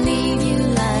 It can leave you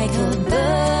like a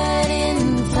bird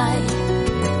in flight.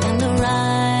 And the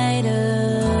writer's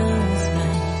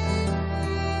right.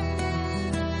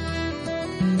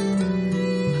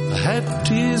 I had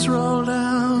tears roll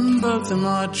down both of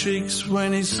my cheeks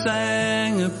when he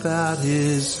sang about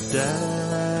his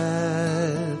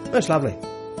dad. That's lovely.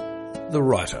 The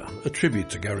Writer, a tribute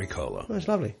to Gary Kohler. That's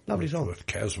lovely. Lovely song. With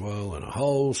Caswell and a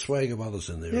whole swag of others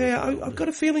in there. Yeah, I've got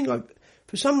a feeling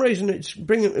for some reason it's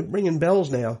ringing bells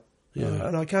now. Yeah.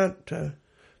 And I can't...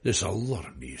 There's a lot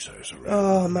of musos around.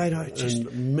 Oh, mate,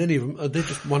 and many of them, they're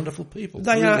just wonderful people.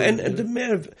 They are, and the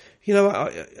amount of,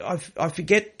 I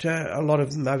forget a lot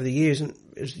of them over the years, and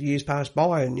as the years pass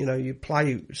by, and, you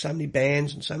play so many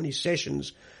bands and so many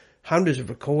sessions, hundreds of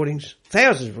recordings,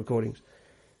 thousands of recordings,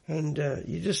 and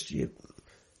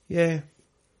yeah.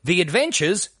 The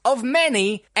Adventures of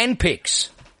Manny and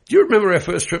Pix. Do you remember our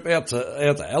first trip out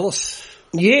to Alice?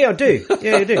 Yeah, I do.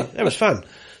 Yeah, I do. That was fun.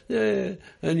 Yeah,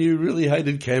 and you really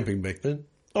hated camping back then?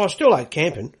 I still hate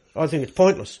camping. I think it's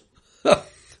pointless.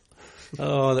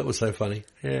 Oh, that was so funny.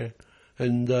 Yeah.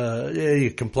 And,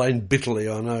 you complained bitterly,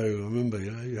 I know. I remember,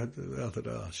 I thought,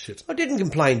 oh, shit. I didn't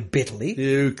complain bitterly.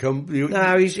 No,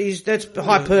 that's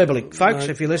hyperbolic, folks,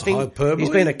 if you're listening. Hyperbole? He's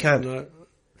been a cunt. No,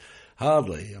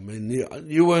 hardly. I mean,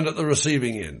 you weren't at the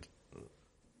receiving end.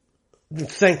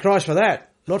 Thank Christ for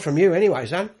that. Not from you anyway,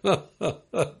 son.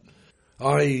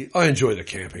 I enjoy the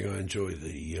camping. I enjoy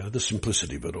the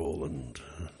simplicity of it all, and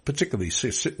particularly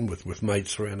sitting with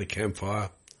mates around a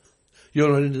campfire.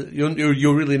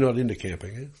 You're really not into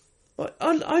camping, eh?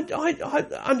 I,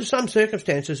 under some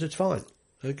circumstances, it's fine.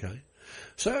 Okay.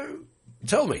 So,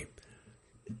 tell me,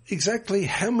 exactly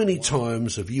how many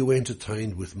times have you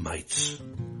entertained with mates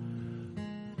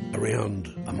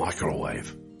around a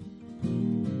microwave?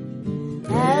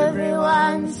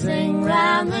 Everyone sing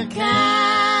round the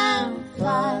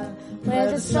campfire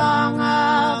with the song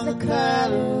of the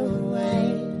curlew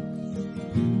waves.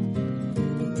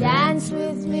 Dance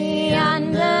with me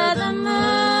under the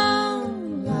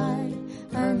moonlight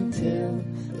until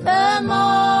the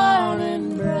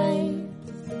morning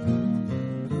breaks.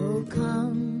 Oh,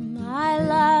 come, my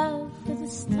love, with the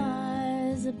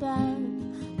stars above,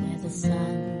 where the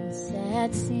sun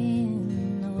sets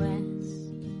in the west.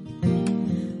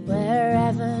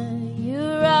 Wherever you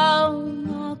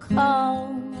roam, I'll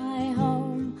call my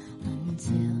home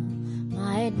until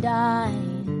my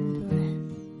dying breath.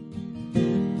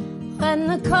 When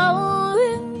the cold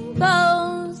wind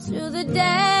blows through the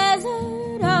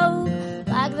desert, oh,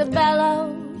 like the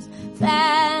bellows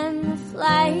fan the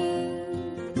flame,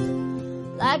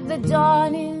 like the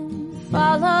dawning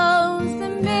follows the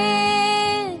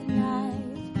midnight,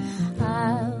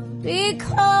 I'll be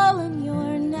calling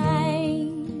your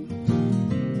name.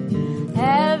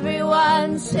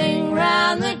 Everyone sing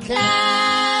round the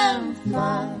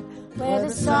campfire where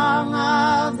the song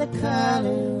of the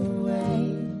curlew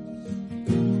waves.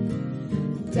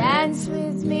 Dance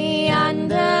with me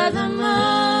under the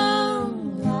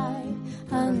moonlight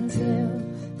until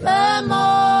the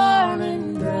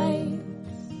morning breaks.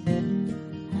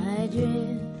 I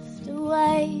drift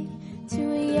away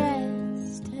to a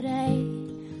yesterday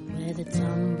where the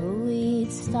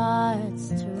tumbleweed starts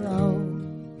to roll.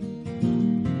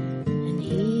 And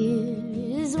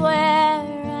here is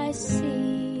where I see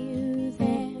you there,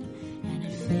 and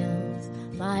it fills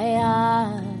my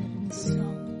heart and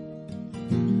soul.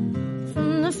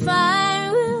 From the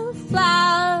fire will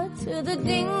flower to the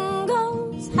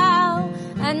dingoes howl,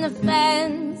 and the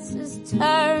fences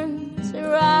turn to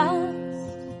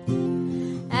rust,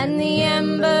 and the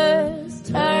embers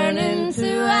turn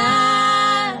into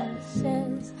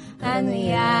ashes, and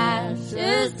the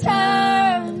ashes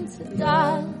turn to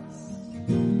dust.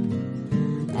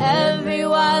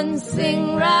 Everyone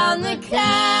sing round the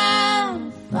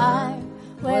campfire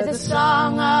where the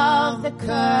song of the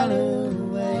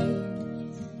curlew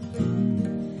waves.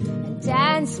 And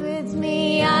dance with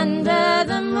me under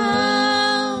the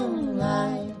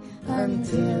moonlight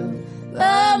until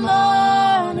the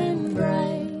morning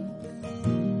breaks.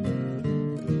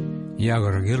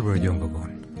 Yagor Gilbert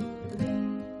Jumbagon.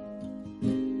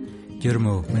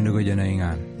 Jermo Mendogo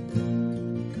Janaingan.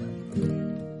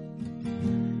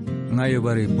 Ngayo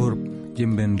bari burp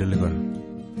Jimben Deligon.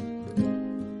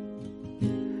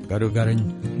 Gadu Garin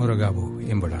Muragabu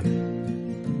Imbolan.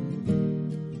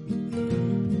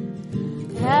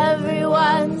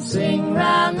 Everyone sing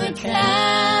round the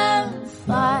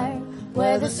campfire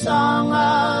where the song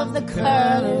of the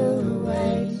curlew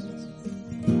waves.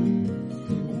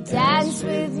 Dance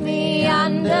with me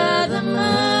under the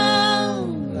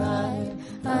moonlight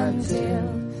until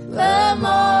the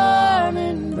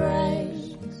morning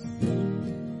breaks.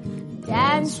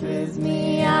 Dance with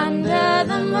me under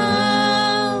the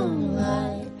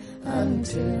moonlight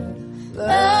until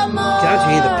the morning. Can't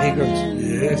you hear the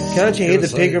Pilgrims? Yes. Can't you hear the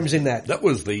Pilgrims in that? That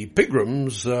was the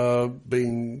Pilgrims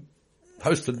being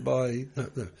hosted by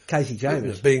Casey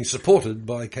James. Being supported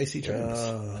by Casey James.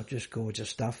 Oh, just gorgeous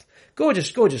stuff.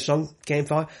 Gorgeous song,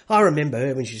 Campfire. I remember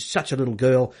her when she's such a little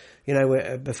girl, you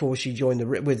know, before she joined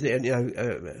Bill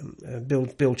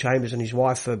Chambers and his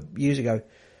wife years ago.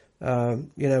 You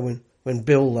know, when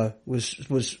Bill was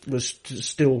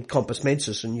still compos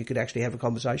mentis and you could actually have a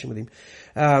conversation with him.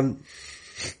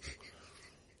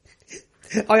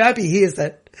 I hope he hears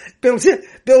that. Bill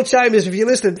Chambers, if you're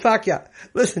listening, fuck ya.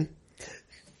 Listen.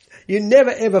 You never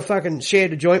ever fucking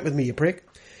shared a joint with me, you prick.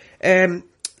 But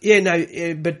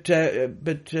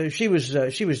she was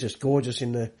just gorgeous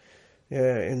in the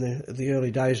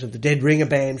early days of the Dead Ringer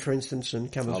band, for instance, and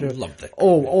coming through. I loved that.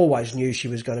 Always knew she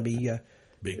was going to be,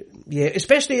 big. Yeah,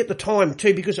 especially at the time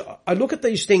too, because I look at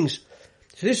these things.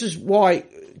 So this is why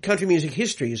country music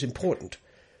history is important,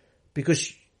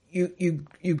 because you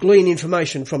glean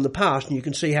information from the past and you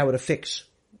can see how it affects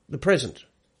the present.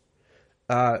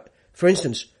 For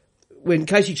instance, when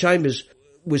Casey Chambers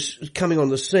was coming on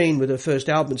the scene with her first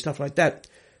album and stuff like that,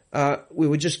 we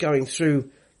were just going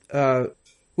through that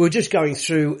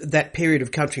period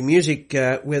of country music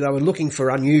where they were looking for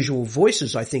unusual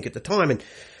voices, I think, at the time. And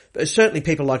certainly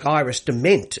people like Iris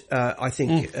Dement, I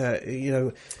think,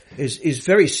 is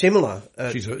very similar.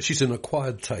 She's an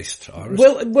acquired taste, Iris.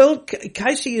 Well,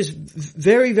 Casey is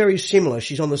very, very similar.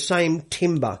 She's on the same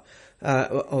timbre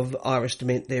of Iris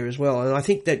Dement there as well. And I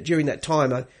think that during that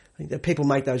time, I think that people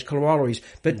make those corollaries.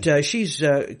 But Casey's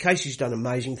done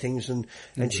amazing things, and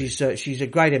she's a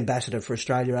great ambassador for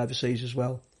Australia overseas as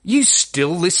well. You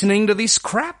still listening to this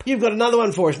crap? You've got another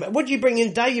one for us, mate. What did you bring in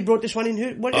today? You brought this one in.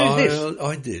 Who's this?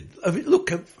 I did.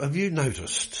 Have you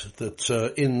noticed that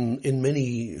in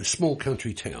many small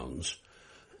country towns,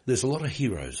 there's a lot of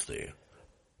heroes there?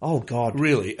 Oh God,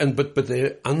 really? But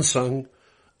they're unsung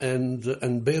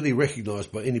and barely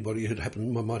recognised by anybody who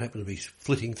might happen to be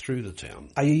flitting through the town.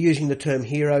 Are you using the term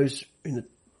heroes in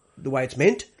the way it's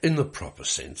meant? In the proper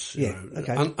sense,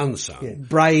 okay. Unsung,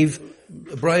 brave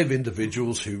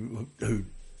individuals who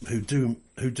do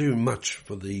much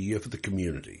for the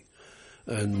community,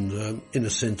 and in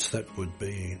a sense that would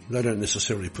be, they don't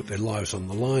necessarily put their lives on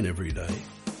the line every day,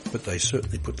 but they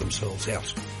certainly put themselves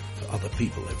out for other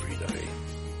people every day.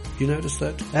 You notice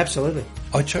that? Absolutely.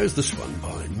 I chose this one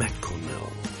by Matt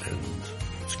Cornell, and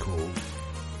it's called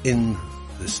In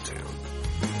This Town.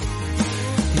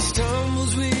 He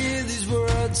stumbles with his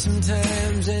words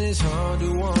sometimes, and it's hard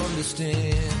to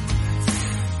understand.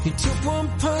 He took one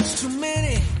punch too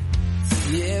many,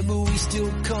 yeah, but we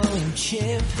still call him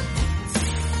champ.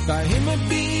 Buy him a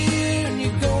beer and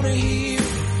you're gonna hear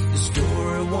the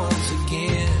story once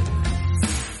again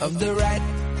of the right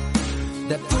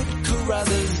that put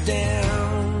Carruthers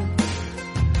down.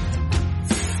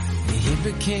 He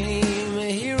became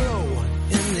a hero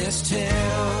in this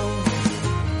town.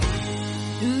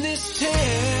 In this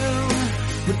town,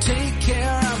 we take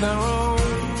care of our own.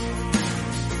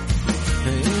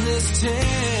 In this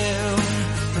town,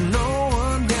 no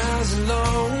one dies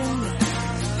alone.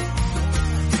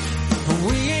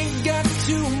 We ain't got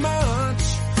too much,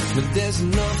 but there's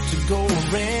enough to go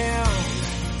around.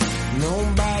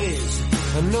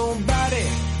 Nobody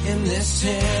in this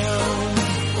town.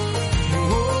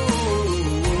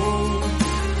 Whoa.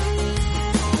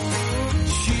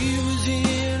 She was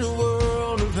in a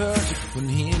world of hurt when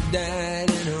he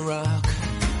died in Iraq.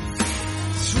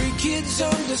 3 kids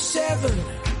under 7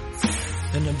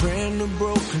 and a brand new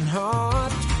broken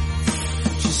heart.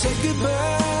 She said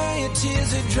goodbye, her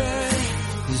tears are dry.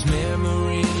 His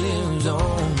memory lives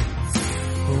on.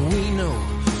 But we know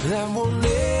that we'll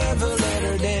never let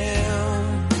her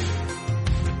down.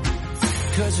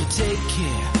 'Cause we take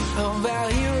care of our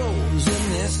heroes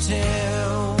in this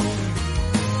town.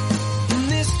 In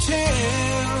this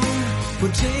town, we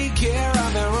take care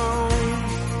of our own.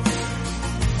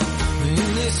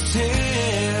 In this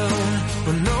town,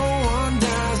 where no one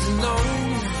dies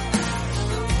alone.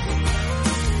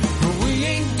 We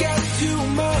ain't got too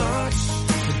much,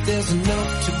 but there's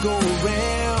enough to go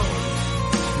around.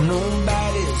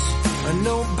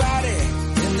 Nobody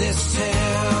in this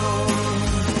town.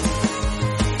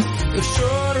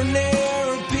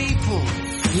 Extraordinary people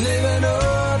living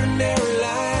ordinary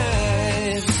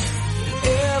lives.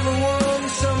 Everyone,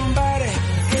 somebody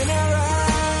in our eyes.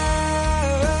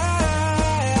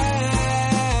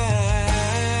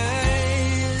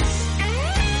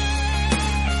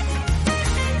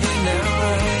 In our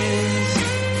eyes.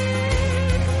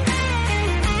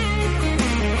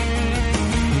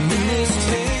 In this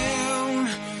town,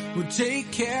 we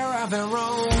take care of our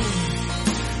own.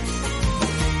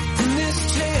 In this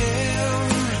town,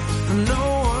 no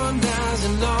one dies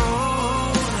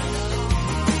alone.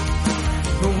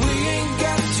 But we ain't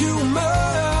got too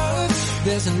much,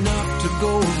 there's enough to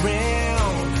go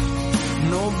around.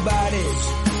 Nobody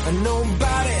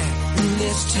in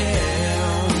this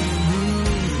town.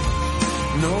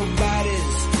 Nobody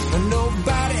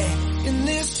in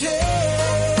this town.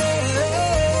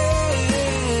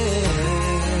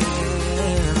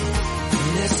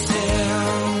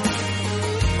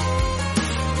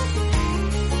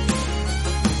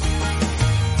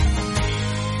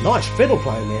 Nice fiddle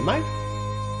playing there, mate.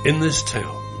 In This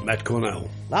Town, Matt Cornell.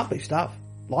 Lovely stuff.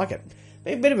 Like it.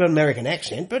 A bit of an American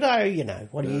accent, but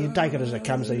what do you take it as it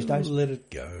comes these days? Let it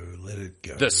go.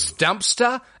 The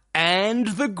Stumpster and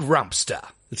the Grumpster.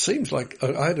 It seems like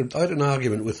I had an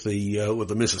argument with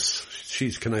the missus.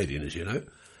 She's Canadian, as you know,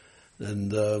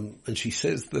 and she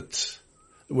says that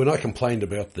when I complained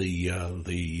about the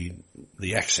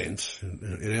accents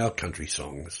in our country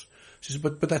songs, she says,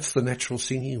 but that's the natural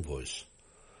singing voice.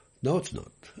 No, it's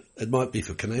not. It might be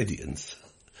for Canadians,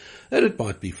 and it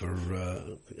might be for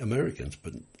Americans,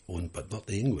 but not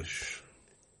the English.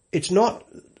 It's not.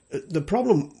 The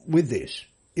problem with this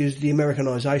is the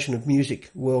Americanisation of music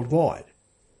worldwide.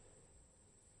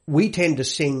 we tend to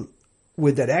sing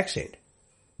with that accent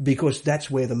because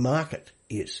that's where the market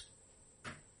is.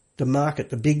 The market,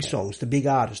 the big songs, the big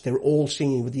artists, they're all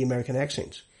singing with the American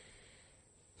accents.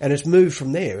 And it's moved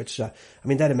from there. It's, that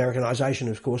Americanization,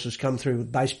 of course, has come through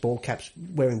with baseball caps,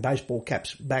 wearing baseball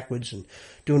caps backwards and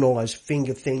doing all those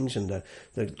finger things and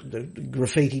the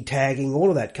graffiti tagging. All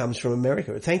of that comes from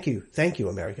America. Thank you,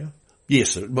 America.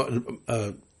 Yes,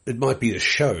 it might be a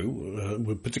show,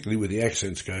 particularly where the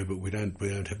accents go, but we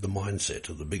don't have the mindset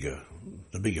of the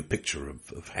bigger picture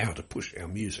of how to push our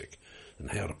music and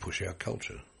how to push our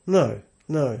culture. No.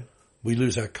 We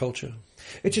lose our culture.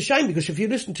 It's a shame because if you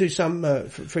listen to some,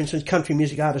 for instance, country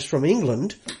music artists from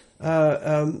England, they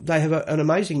have an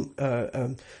amazing,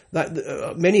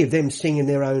 many of them sing in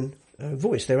their own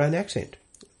voice, their own accent.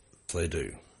 They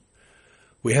do.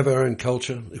 We have our own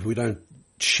culture. If we don't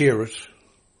share it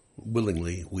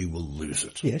willingly, we will lose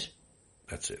it. Yes.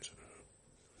 That's it.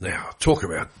 Now, talk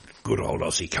about good old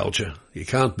Aussie culture. You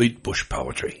can't beat bush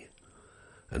poetry.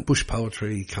 And bush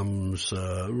poetry comes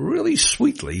really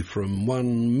sweetly from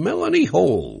one Melanie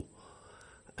Hall.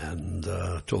 And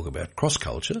talk about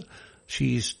cross-culture,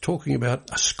 she's talking about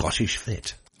a Scottish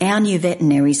vet. Our new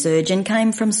veterinary surgeon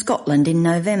came from Scotland in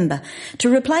November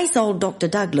to replace old Dr.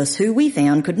 Douglas, who we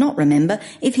found could not remember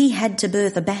if he had to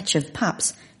birth a batch of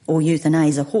pups or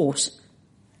euthanize a horse.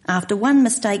 After one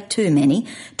mistake too many,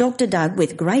 Dr. Doug,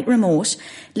 with great remorse,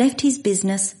 left his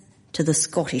business to the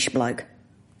Scottish bloke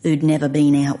who'd never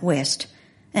been out west,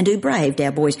 and who braved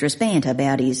our boisterous banter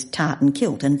about his tartan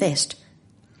kilt and vest.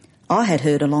 I had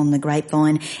heard along the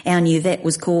grapevine our new vet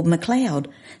was called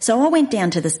MacLeod, so I went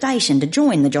down to the station to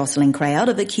join the jostling crowd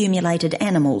of accumulated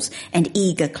animals and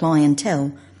eager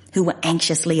clientele who were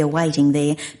anxiously awaiting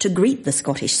there to greet the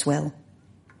Scottish swell.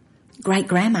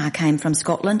 Great-grandma came from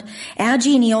Scotland. Our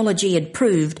genealogy had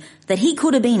proved that he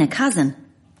could have been a cousin,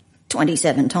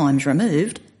 27 times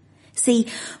removed. See,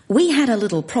 we had a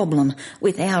little problem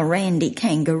with our Randy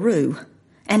kangaroo,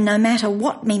 and no matter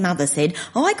what me mother said,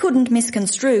 I couldn't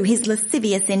misconstrue his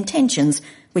lascivious intentions,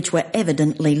 which were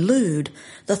evidently lewd.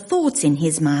 The thoughts in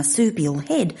his marsupial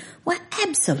head were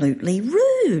absolutely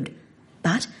rude.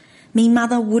 But me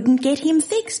mother wouldn't get him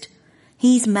fixed.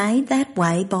 He's made that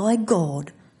way by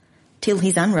God. Till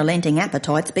his unrelenting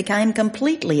appetites became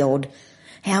completely odd.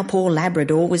 Our poor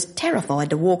Labrador was terrified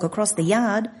to walk across the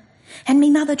yard. And me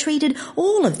mother treated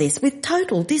all of this with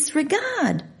total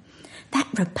disregard. That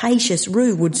rapacious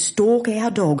roo would stalk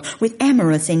our dog with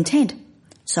amorous intent.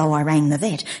 So I rang the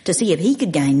vet to see if he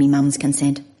could gain me mum's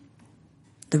consent.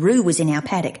 The roo was in our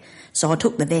paddock, so I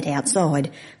took the vet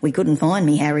outside. We couldn't find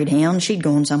me harried hound, she'd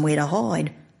gone somewhere to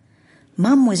hide.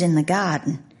 Mum was in the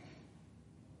garden,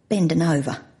 bending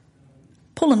over,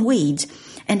 pulling weeds,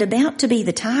 and about to be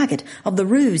the target of the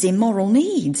roo's immoral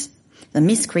needs. The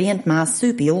miscreant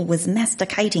marsupial was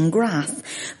masticating grass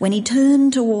when he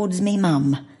turned towards me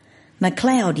mum.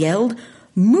 MacLeod yelled,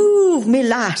 "Move, me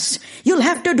lass! You'll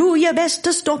have to do your best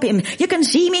to stop him. You can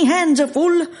see me hands are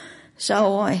full."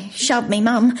 So I shoved me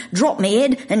mum, dropped me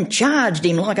head and charged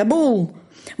him like a bull.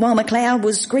 While MacLeod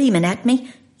was screaming at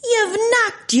me, "You've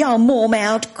knocked your mum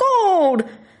out cold!"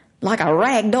 Like a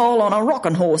rag doll on a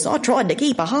rocking horse, I tried to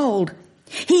keep a hold.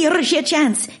 "Here's your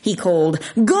chance," he called.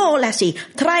 "Go, lassie,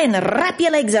 try and wrap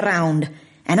your legs around,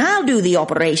 and I'll do the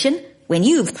operation when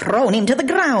you've thrown him to the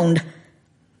ground."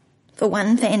 For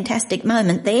one fantastic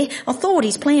moment there, I thought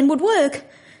his plan would work,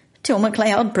 till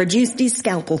MacLeod produced his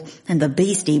scalpel, and the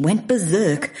beastie went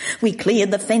berserk. We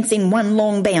cleared the fence in one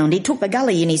long bound. He took the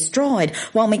gully in his stride,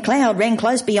 while MacLeod ran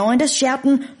close behind us,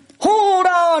 shouting, "Hold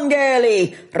on,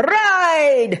 girlie!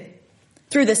 Ride!"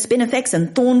 Through the spinifex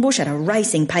and thornbush at a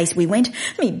racing pace we went.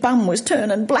 Me bum was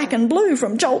turning black and blue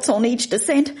from jolts on each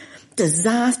descent.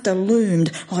 Disaster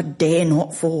loomed. I dare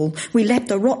not fall. We leapt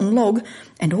the rotten log,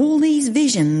 and all these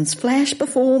visions flashed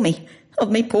before me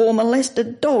of me poor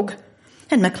molested dog.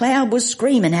 And MacLeod was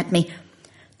screaming at me,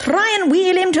 "Try and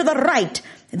wheel him to the right,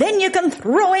 then you can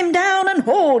throw him down and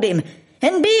hold him,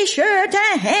 and be sure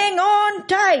to hang on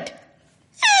tight."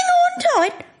 "Hang on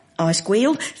tight?" I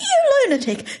squealed. "You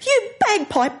lunatic! You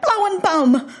bagpipe-blowing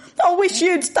bum! I wish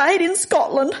you'd stayed in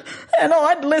Scotland and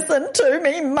I'd listened to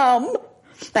me mum."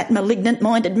 That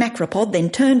malignant-minded macropod then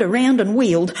turned around and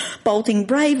wheeled, bolting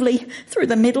bravely through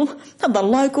the middle of the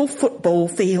local football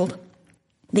field.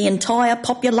 The entire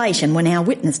population were now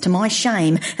witness to my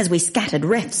shame as we scattered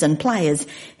refs and players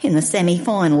in the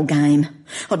semi-final game.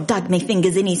 I dug me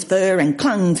fingers in his fur and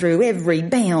clung through every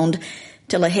bound,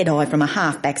 till a head-eye from a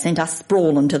halfback sent us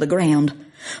sprawling to the ground.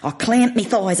 I clamped me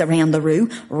thighs around the roo,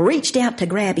 reached out to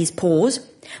grab his paws.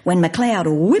 When MacLeod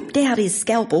whipped out his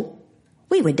scalpel,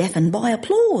 we were deafened by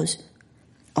applause.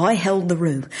 I held the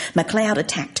roo. MacLeod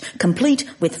attacked, complete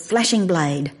with flashing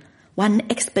blade. One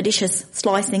expeditious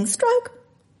slicing stroke,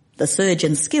 the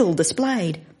surgeon's skill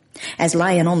displayed. As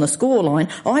laying on the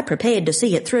scoreline, I prepared to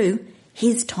see it through.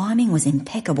 His timing was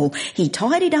impeccable. He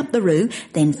tidied up the roo,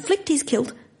 then flicked his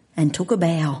kilt and took a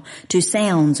bow to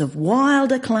sounds of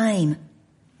wild acclaim,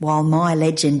 while my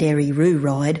legendary roo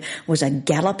ride was a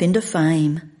gallop into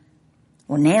fame.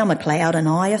 Well, now MacLeod and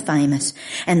I are famous,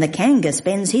 and the Kanga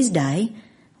spends his day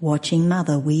watching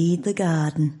Mother weed the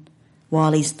garden,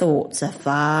 while his thoughts are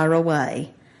far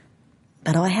away.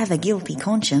 But I have a guilty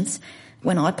conscience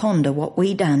when I ponder what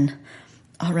we done.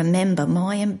 I remember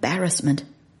my embarrassment.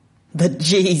 But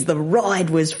geez, the ride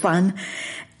was fun,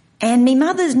 and me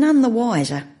mother's none the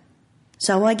wiser,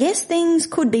 so I guess things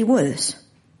could be worse.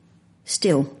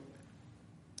 Still,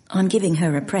 I'm giving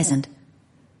her a present.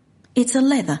 It's a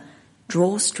leather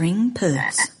drawstring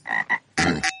purse.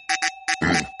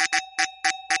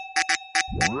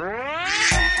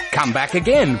 Come back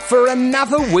again for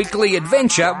another weekly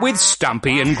adventure with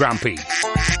Stumpy and Grumpy.